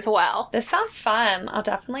in there as well. This sounds fun. I'll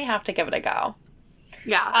definitely have to give it a go.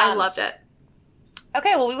 Yeah, I loved it.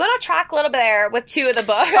 Okay, well, we went on track a little bit there with two of the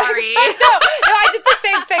books. Sorry. no, I did the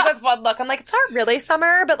same thing with one look. I'm like, it's not really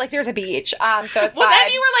summer, but, like, there's a beach, so it's fine. Well,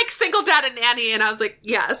 then you were like, Single Dad and Nanny, and I was like,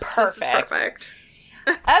 yes, this is perfect.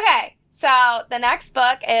 Okay, so the next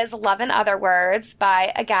book is Love in Other Words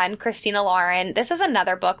by, again, Christina Lauren. This is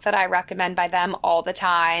another book that I recommend by them all the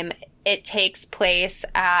time. It takes place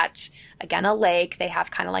at, again, a lake. They have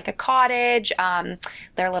kind of like a cottage.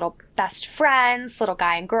 They're little best friends, little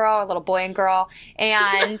guy and girl, little boy and girl.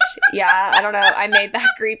 And yeah, I don't know. I made that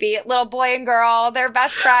creepy. Little boy and girl, they're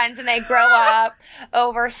best friends, and they grow up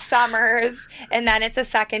over summers. And then it's a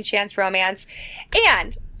second chance romance.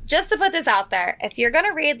 And just to put this out there, if you're going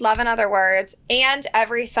to read Love in Other Words and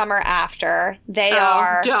Every Summer After, they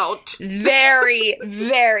are very,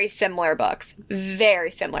 very similar books.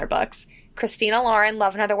 Very similar books. Christina Lauren,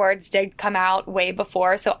 Love in Other Words, did come out way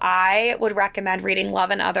before, so I would recommend reading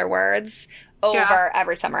Love in Other Words over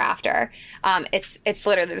Every Summer After. It's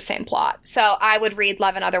literally the same plot. So I would read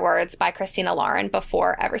Love in Other Words by Christina Lauren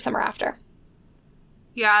before Every Summer After.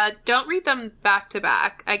 Yeah, don't read them back to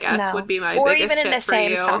back, I guess, would be my or biggest even in the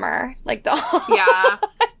same summer. Like, the Yeah.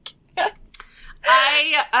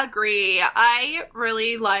 I agree. I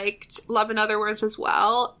really liked Love in Other Words as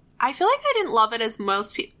well. I feel like I didn't love it as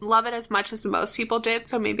much as most people did,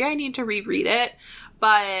 so maybe I need to reread it.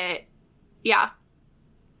 But, yeah.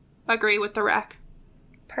 Agree with the rec.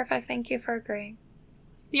 Perfect. Thank you for agreeing.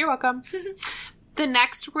 You're welcome. The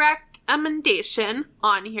next recommendation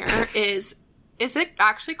on here is it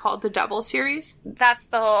actually called the Devil series? That's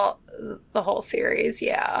the whole series,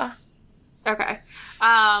 yeah. Okay.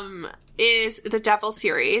 Is the Devil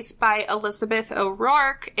series by Elizabeth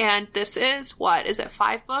O'Rourke, and this is, what, is it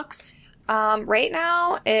 5 books? Right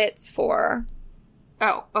now, it's 4.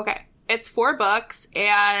 Oh, okay. It's 4 books,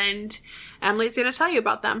 and Emily's going to tell you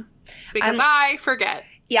about them, because I forget.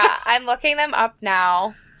 Yeah, I'm looking them up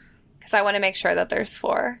now, because I want to make sure that there's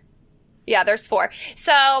 4. Yeah, there's 4.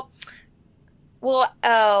 So...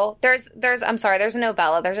 Well, there's a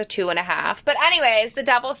novella. There's a 2.5. But anyways, the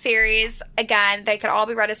Devil series, again, they could all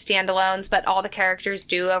be read as standalones, but all the characters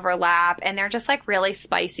do overlap, and they're just, like, really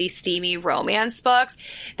spicy, steamy romance books.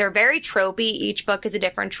 They're very tropey. Each book is a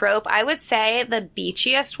different trope. I would say the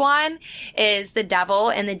beachiest one is The Devil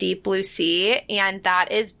in the Deep Blue Sea, and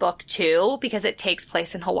that is book 2, because it takes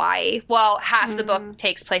place in Hawaii. Well, half the book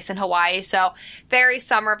takes place in Hawaii, so very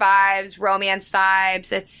summer vibes, romance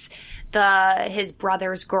vibes. It's his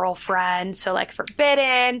brother's girlfriend, so, like,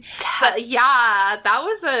 forbidden. But yeah, that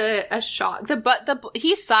was a shock.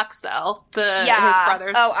 He sucks though. His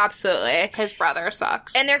brother's. Oh, absolutely. His brother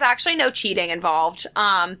sucks. And there's actually no cheating involved.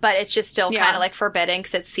 But it's just still kind of, like, forbidden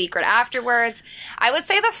because it's secret afterwards. I would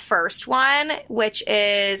say the first one, which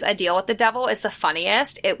is A Deal with the Devil, is the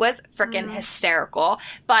funniest. It was freaking hysterical.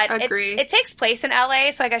 But it takes place in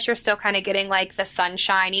LA, so I guess you're still kind of getting, like, the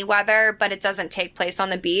sunshiny weather, but it doesn't take place on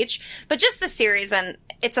the beach. But just the series, and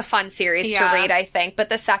it's a fun series to read, I think. But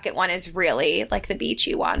the second one is really, like, the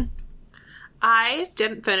beachy one. I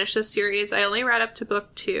didn't finish this series. I only read up to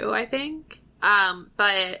book 2, I think.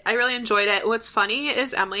 But I really enjoyed it. What's funny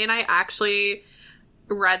is Emily and I actually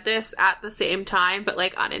read this at the same time, but,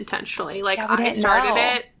 like, unintentionally. Like, I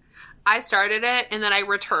started it, and then I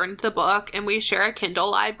returned the book, and we share a Kindle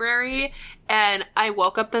library, and I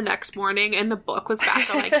woke up the next morning, and the book was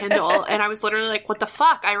back on my Kindle, and I was literally like, what the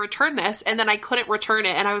fuck? I returned this, and then I couldn't return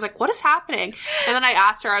it, and I was like, what is happening? And then I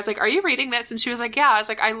asked her, I was like, are you reading this? And she was like, yeah. I was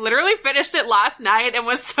like, I literally finished it last night and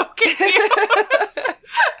was so confused.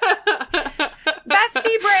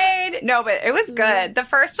 Bestie brain! No, but it was good. The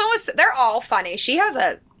first one they're all funny. She has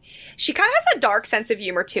She kind of has a dark sense of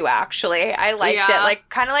humor too, actually. I liked it. Like,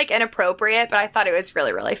 kind of like inappropriate, but I thought it was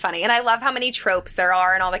really, really funny. And I love how many tropes there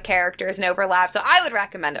are and all the characters and overlap. So I would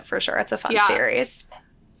recommend it for sure. It's a fun series.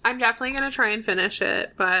 I'm definitely going to try and finish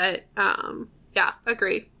it, but yeah,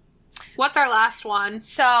 agree. What's our last one?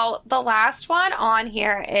 So the last one on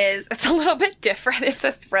here it's a little bit different. It's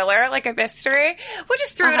a thriller, like a mystery. We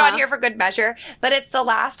just threw it on here for good measure. But it's The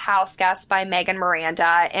Last House Guest by Megan Miranda.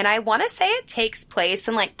 And I want to say it takes place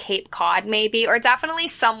in like Cape Cod maybe, or definitely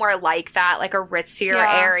somewhere like that, like a ritzier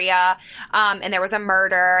area. And there was a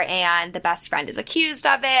murder and the best friend is accused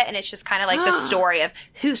of it. And it's just kind of like the story of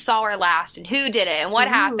who saw her last and who did it and what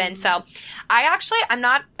happened. So I'm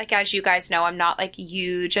not, like, as you guys know, I'm not like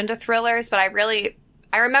huge into thrillers, but I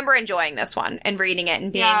remember enjoying this one and reading it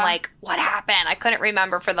and being like, what happened? I couldn't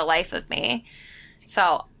remember for the life of me.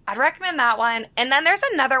 So I'd recommend that one. And then there's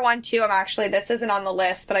another one too. This isn't on the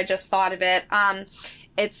list, but I just thought of it. I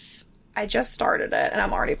just started it and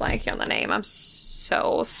I'm already blanking on the name. I'm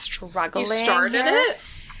so struggling. You started it?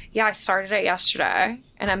 Yeah, I started it yesterday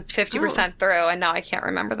and I'm 50% through and now I can't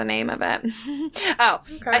remember the name of it.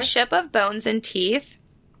 A Ship of Bones and Teeth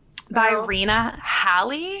by Rena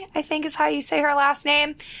Halley, I think is how you say her last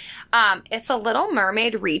name. It's a Little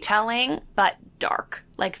Mermaid retelling, but dark.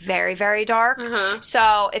 Like, very, very dark.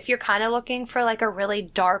 So, if you're kind of looking for, like, a really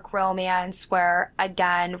dark romance where,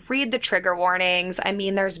 again, read the trigger warnings. I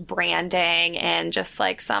mean, there's branding and just,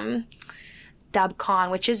 like, some dubcon,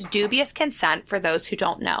 which is dubious consent for those who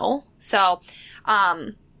don't know. So,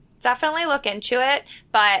 definitely look into it,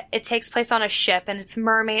 but it takes place on a ship and it's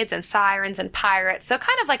mermaids and sirens and pirates. So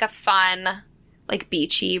kind of like a fun, like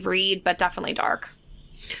beachy read, but definitely dark.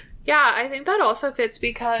 Yeah, I think that also fits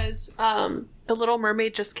because The Little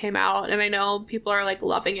Mermaid just came out and I know people are like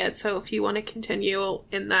loving it. So if you want to continue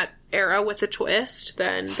in that era with a twist,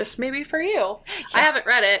 then this may be for you. Yeah. I haven't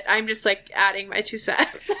read it. I'm just like adding my 2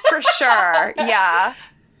 cents. For sure. Yeah.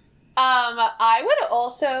 I would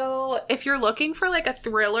also, if you're looking for like a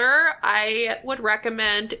thriller, I would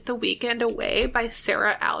recommend The Weekend Away by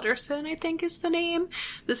Sarah Alderson, I think is the name.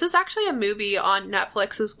 This is actually a movie on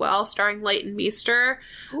Netflix as well, starring Leighton Meester.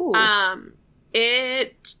 Ooh. I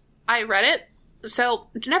read it, so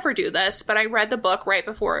never do this, but I read the book right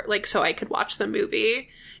before, like, so I could watch the movie.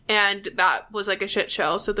 And that was like a shit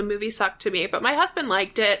show, so the movie sucked to me. But my husband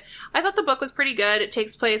liked it. I thought the book was pretty good. It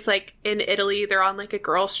takes place like in Italy. They're on like a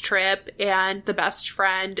girls' trip, and the best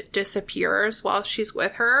friend disappears while she's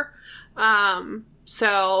with her.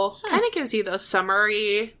 So kind of gives you those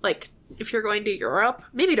summary, like if you're going to Europe,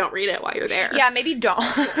 maybe don't read it while you're there. Yeah, maybe don't.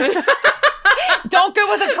 Don't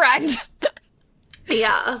go with a friend.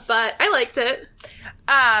 Yeah, but I liked it.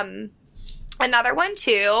 Another one,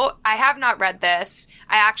 too. I have not read this.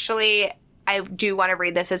 I do want to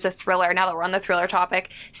read this as a thriller, now that we're on the thriller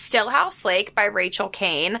topic. Stillhouse Lake by Rachel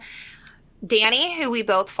Kane. Danny, who we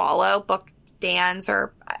both follow, Book Dan's,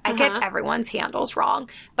 or I get everyone's handles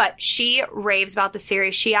wrong, but she raves about the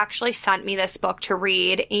series. She actually sent me this book to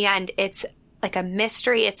read, and it's like a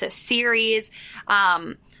mystery. It's a series.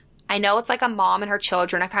 I know it's like a mom and her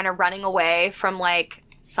children are kind of running away from like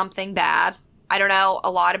something bad. I don't know a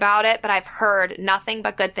lot about it, but I've heard nothing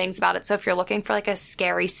but good things about it. So if you're looking for like a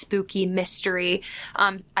scary, spooky mystery,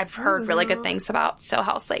 I've heard really good things about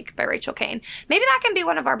Stillhouse Lake by Rachel Kane. Maybe that can be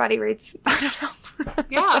one of our buddy reads. I don't know.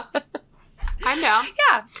 Yeah. I'm down.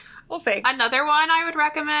 Yeah. We'll see. Another one I would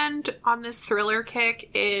recommend on this thriller kick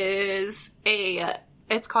is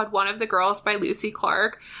it's called One of the Girls by Lucy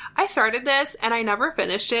Clark. I started this and I never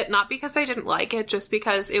finished it, not because I didn't like it, just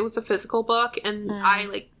because it was a physical book and I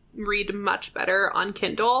like read much better on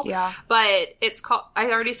Kindle. Yeah. But it's called,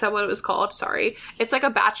 I already said what it was called, sorry. It's like a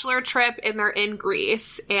bachelor trip and they're in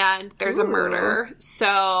Greece and there's a murder.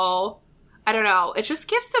 So, I don't know. It just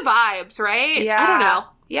gives the vibes, right? Yeah. I don't know.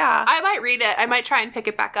 Yeah. I might read it. I might try and pick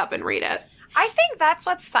it back up and read it. I think that's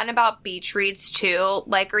what's fun about beach reads too,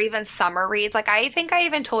 like, or even summer reads. Like, I think I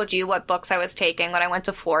even told you what books I was taking when I went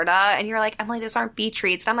to Florida, and you're like, Emily, those aren't beach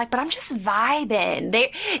reads. And I'm like, but I'm just vibing.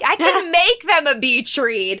 I can make them a beach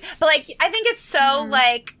read. But, like, I think it's so,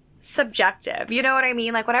 like, subjective. You know what I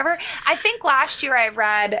mean? Like, whatever. I think last year I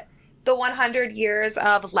read The 100 Years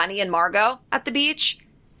of Lenny and Margot at the beach.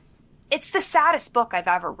 It's the saddest book I've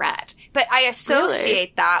ever read. But I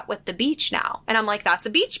associate that with the beach now. And I'm like, that's a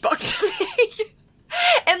beach book to me.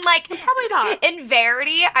 And like, probably not. In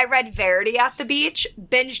Verity, I read Verity at the beach,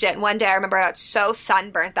 binged it. And one day I remember I got so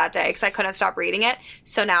sunburnt that day because I couldn't stop reading it.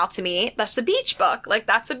 So now to me, that's a beach book. Like,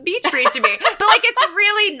 that's a beach read to me. But like, it's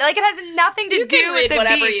really, like, it has nothing to do with the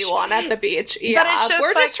whatever beach. you want at the beach. Yeah. But it's just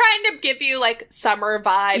we're like, just trying to give you like summer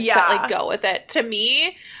vibes that like go with it. To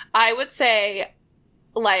me, I would say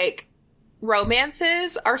like,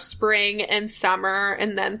 romances are spring and summer,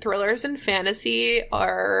 and then thrillers and fantasy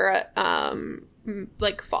are,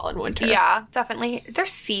 like, fall and winter. Yeah, definitely. There's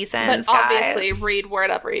seasons, But obviously, guys. read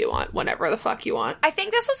whatever you want, whenever the fuck you want. I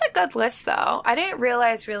think this was a good list, though. I didn't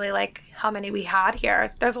realize really, like, how many we had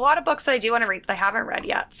here. There's a lot of books that I do want to read that I haven't read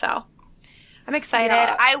yet, so I'm excited.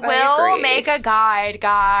 Yeah, I will agree. make a guide,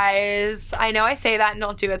 guys. I know I say that and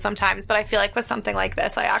don't do it sometimes, but I feel like with something like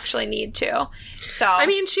this, I actually need to. So I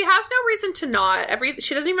mean, she has no reason to not.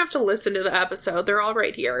 She doesn't even have to listen to the episode. They're all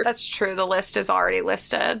right here. that's true. The list is already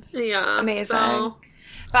listed. Yeah. Amazing. So,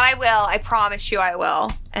 But I will. I promise you I will.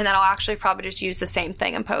 And then I'll actually probably just use the same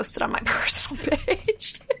thing and post it on my personal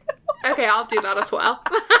page. okay, I'll do that as well.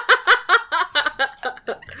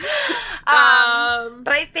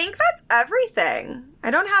 But I think that's everything.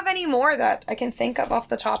 I don't have any more that I can think of off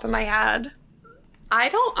the top of my head. I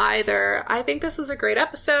don't either. I think this was a great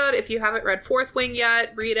episode. If you haven't read Fourth Wing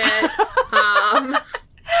yet, read it.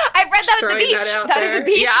 I've read that at the beach. That is a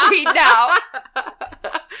beach read now.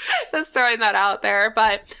 Just throwing that out there.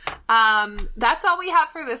 But that's all we have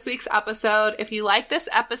for this week's episode. If you like this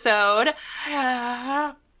episode,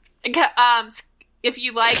 if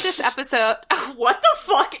you like this episode, what the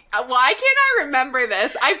fuck? Why can't I remember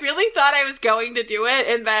this? I really thought I was going to do it,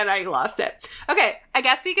 and then I lost it. Okay, I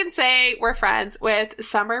guess you can say we're friends with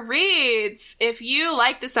Summer Reads. If you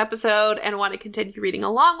like this episode and want to continue reading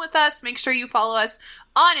along with us, make sure you follow us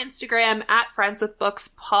on Instagram at Friends with Books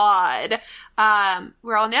Pod. We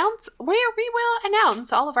will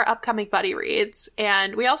announce all of our upcoming buddy reads,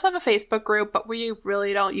 and we also have a Facebook group, but we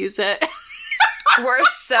really don't use it. We're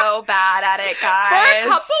so bad at it, guys. For a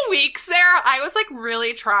couple weeks there, I was like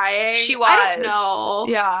really trying. She was. I don't know.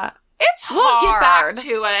 Yeah. It's We'll hard. get back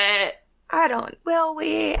to it. Will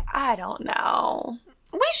we? I don't know.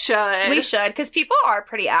 We should. We should, because people are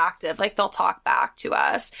pretty active. Like, they'll talk back to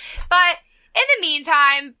us. But in the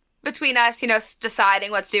meantime, between us,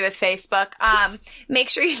 deciding what to do with Facebook, make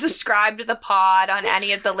sure you subscribe to the pod on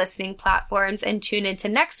any of the listening platforms and tune into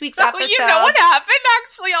next week's episode. You know what happened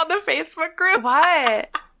actually on the Facebook group?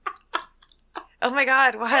 What? Oh my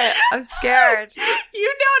God, what? I'm scared.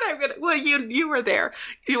 You know what I'm gonna... Well, you were there.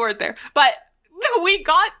 You weren't there. But we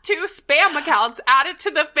got 2 spam accounts added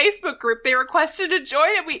to the Facebook group. They requested to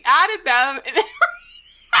join and we added them. And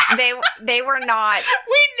They were not.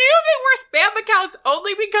 we knew they were spam accounts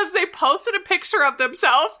only because they posted a picture of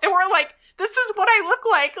themselves and we're like, this is what I look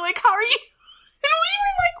like. Like, how are you? And we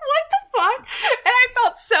were like, what the fuck? And I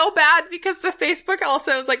felt so bad because the Facebook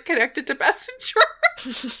also is like connected to Messenger.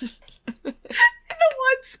 And the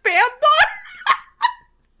one spam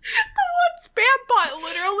bot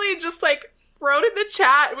literally just like wrote in the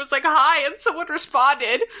chat and was like, hi, and someone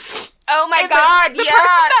responded. Oh my And God, the person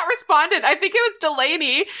that responded, I think it was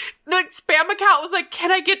Delaney, the spam account was like,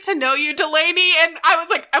 can I get to know you, Delaney? And I was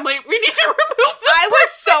like, Emily, we need to remove this. I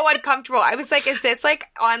was so uncomfortable. I was like, is this like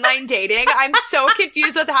online dating? I'm so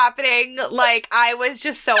confused what's happening. Like, I was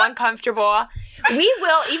just so uncomfortable. We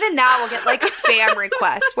will, even now, we'll get like spam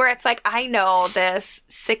requests where it's like, I know this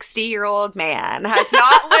 60-year-old man has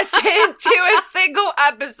not listened to a single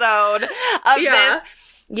episode of this.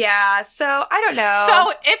 Yeah, so I don't know.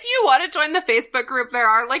 So if you want to join the Facebook group, there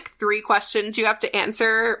are like 3 questions you have to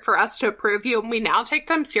answer for us to approve you, and we now take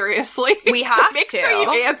them seriously. We have so make to. sure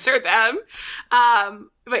you answer them.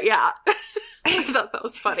 But yeah, I thought that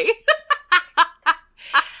was funny.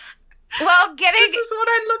 Well, This is what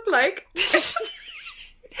I look like.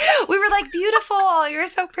 We were like, beautiful, you're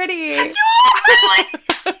so pretty. Emily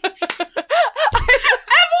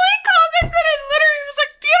commented and literally was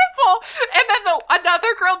like, beautiful. And then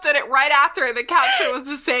another girl did it right after, and the caption was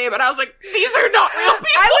the same. And I was like, these are not real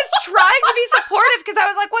people. I was trying to be supportive because I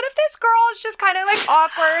was like, what if this girl is just kind of like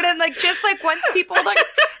awkward and like just like wants people to like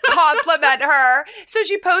compliment her? So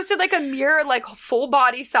she posted like a mirror, like full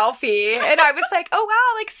body selfie. And I was like, oh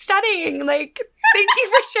wow, like stunning. Like, thank you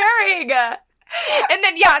for sharing. And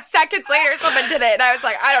then, seconds later, someone did it. And I was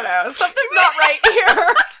like, I don't know. Something's not right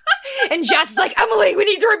here. And Jess like, Emily, we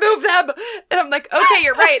need to remove them. And I'm like, okay,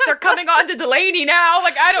 you're right. They're coming on to Delaney now.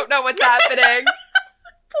 Like, I don't know what's happening.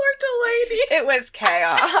 Poor Delaney. It was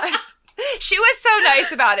chaos. She was so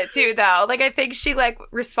nice about it, too, though. Like, I think she, like,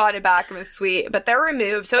 responded back and was sweet. But they're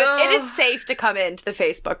removed. So it is safe to come into the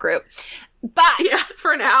Facebook group. But. Yeah,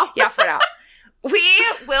 for now. Yeah, for now. We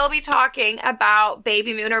will be talking about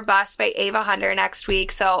Baby Moon or Bust by Ava Hunter next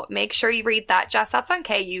week, so make sure you read that. Jess, that's on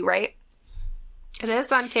KU, right? It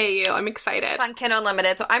is on KU. I'm excited. It's on Kindle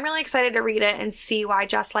Unlimited, so I'm really excited to read it and see why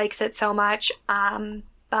Jess likes it so much.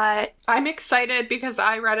 But I'm excited because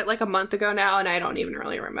I read it like a month ago now and I don't even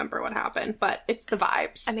really remember what happened, but it's the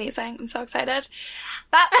vibes. amazing. I'm so excited.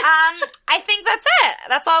 But I think that's it.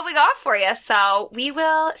 That's all we got for you. So we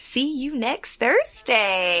will see you next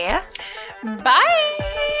Thursday. Bye!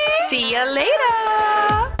 See you later.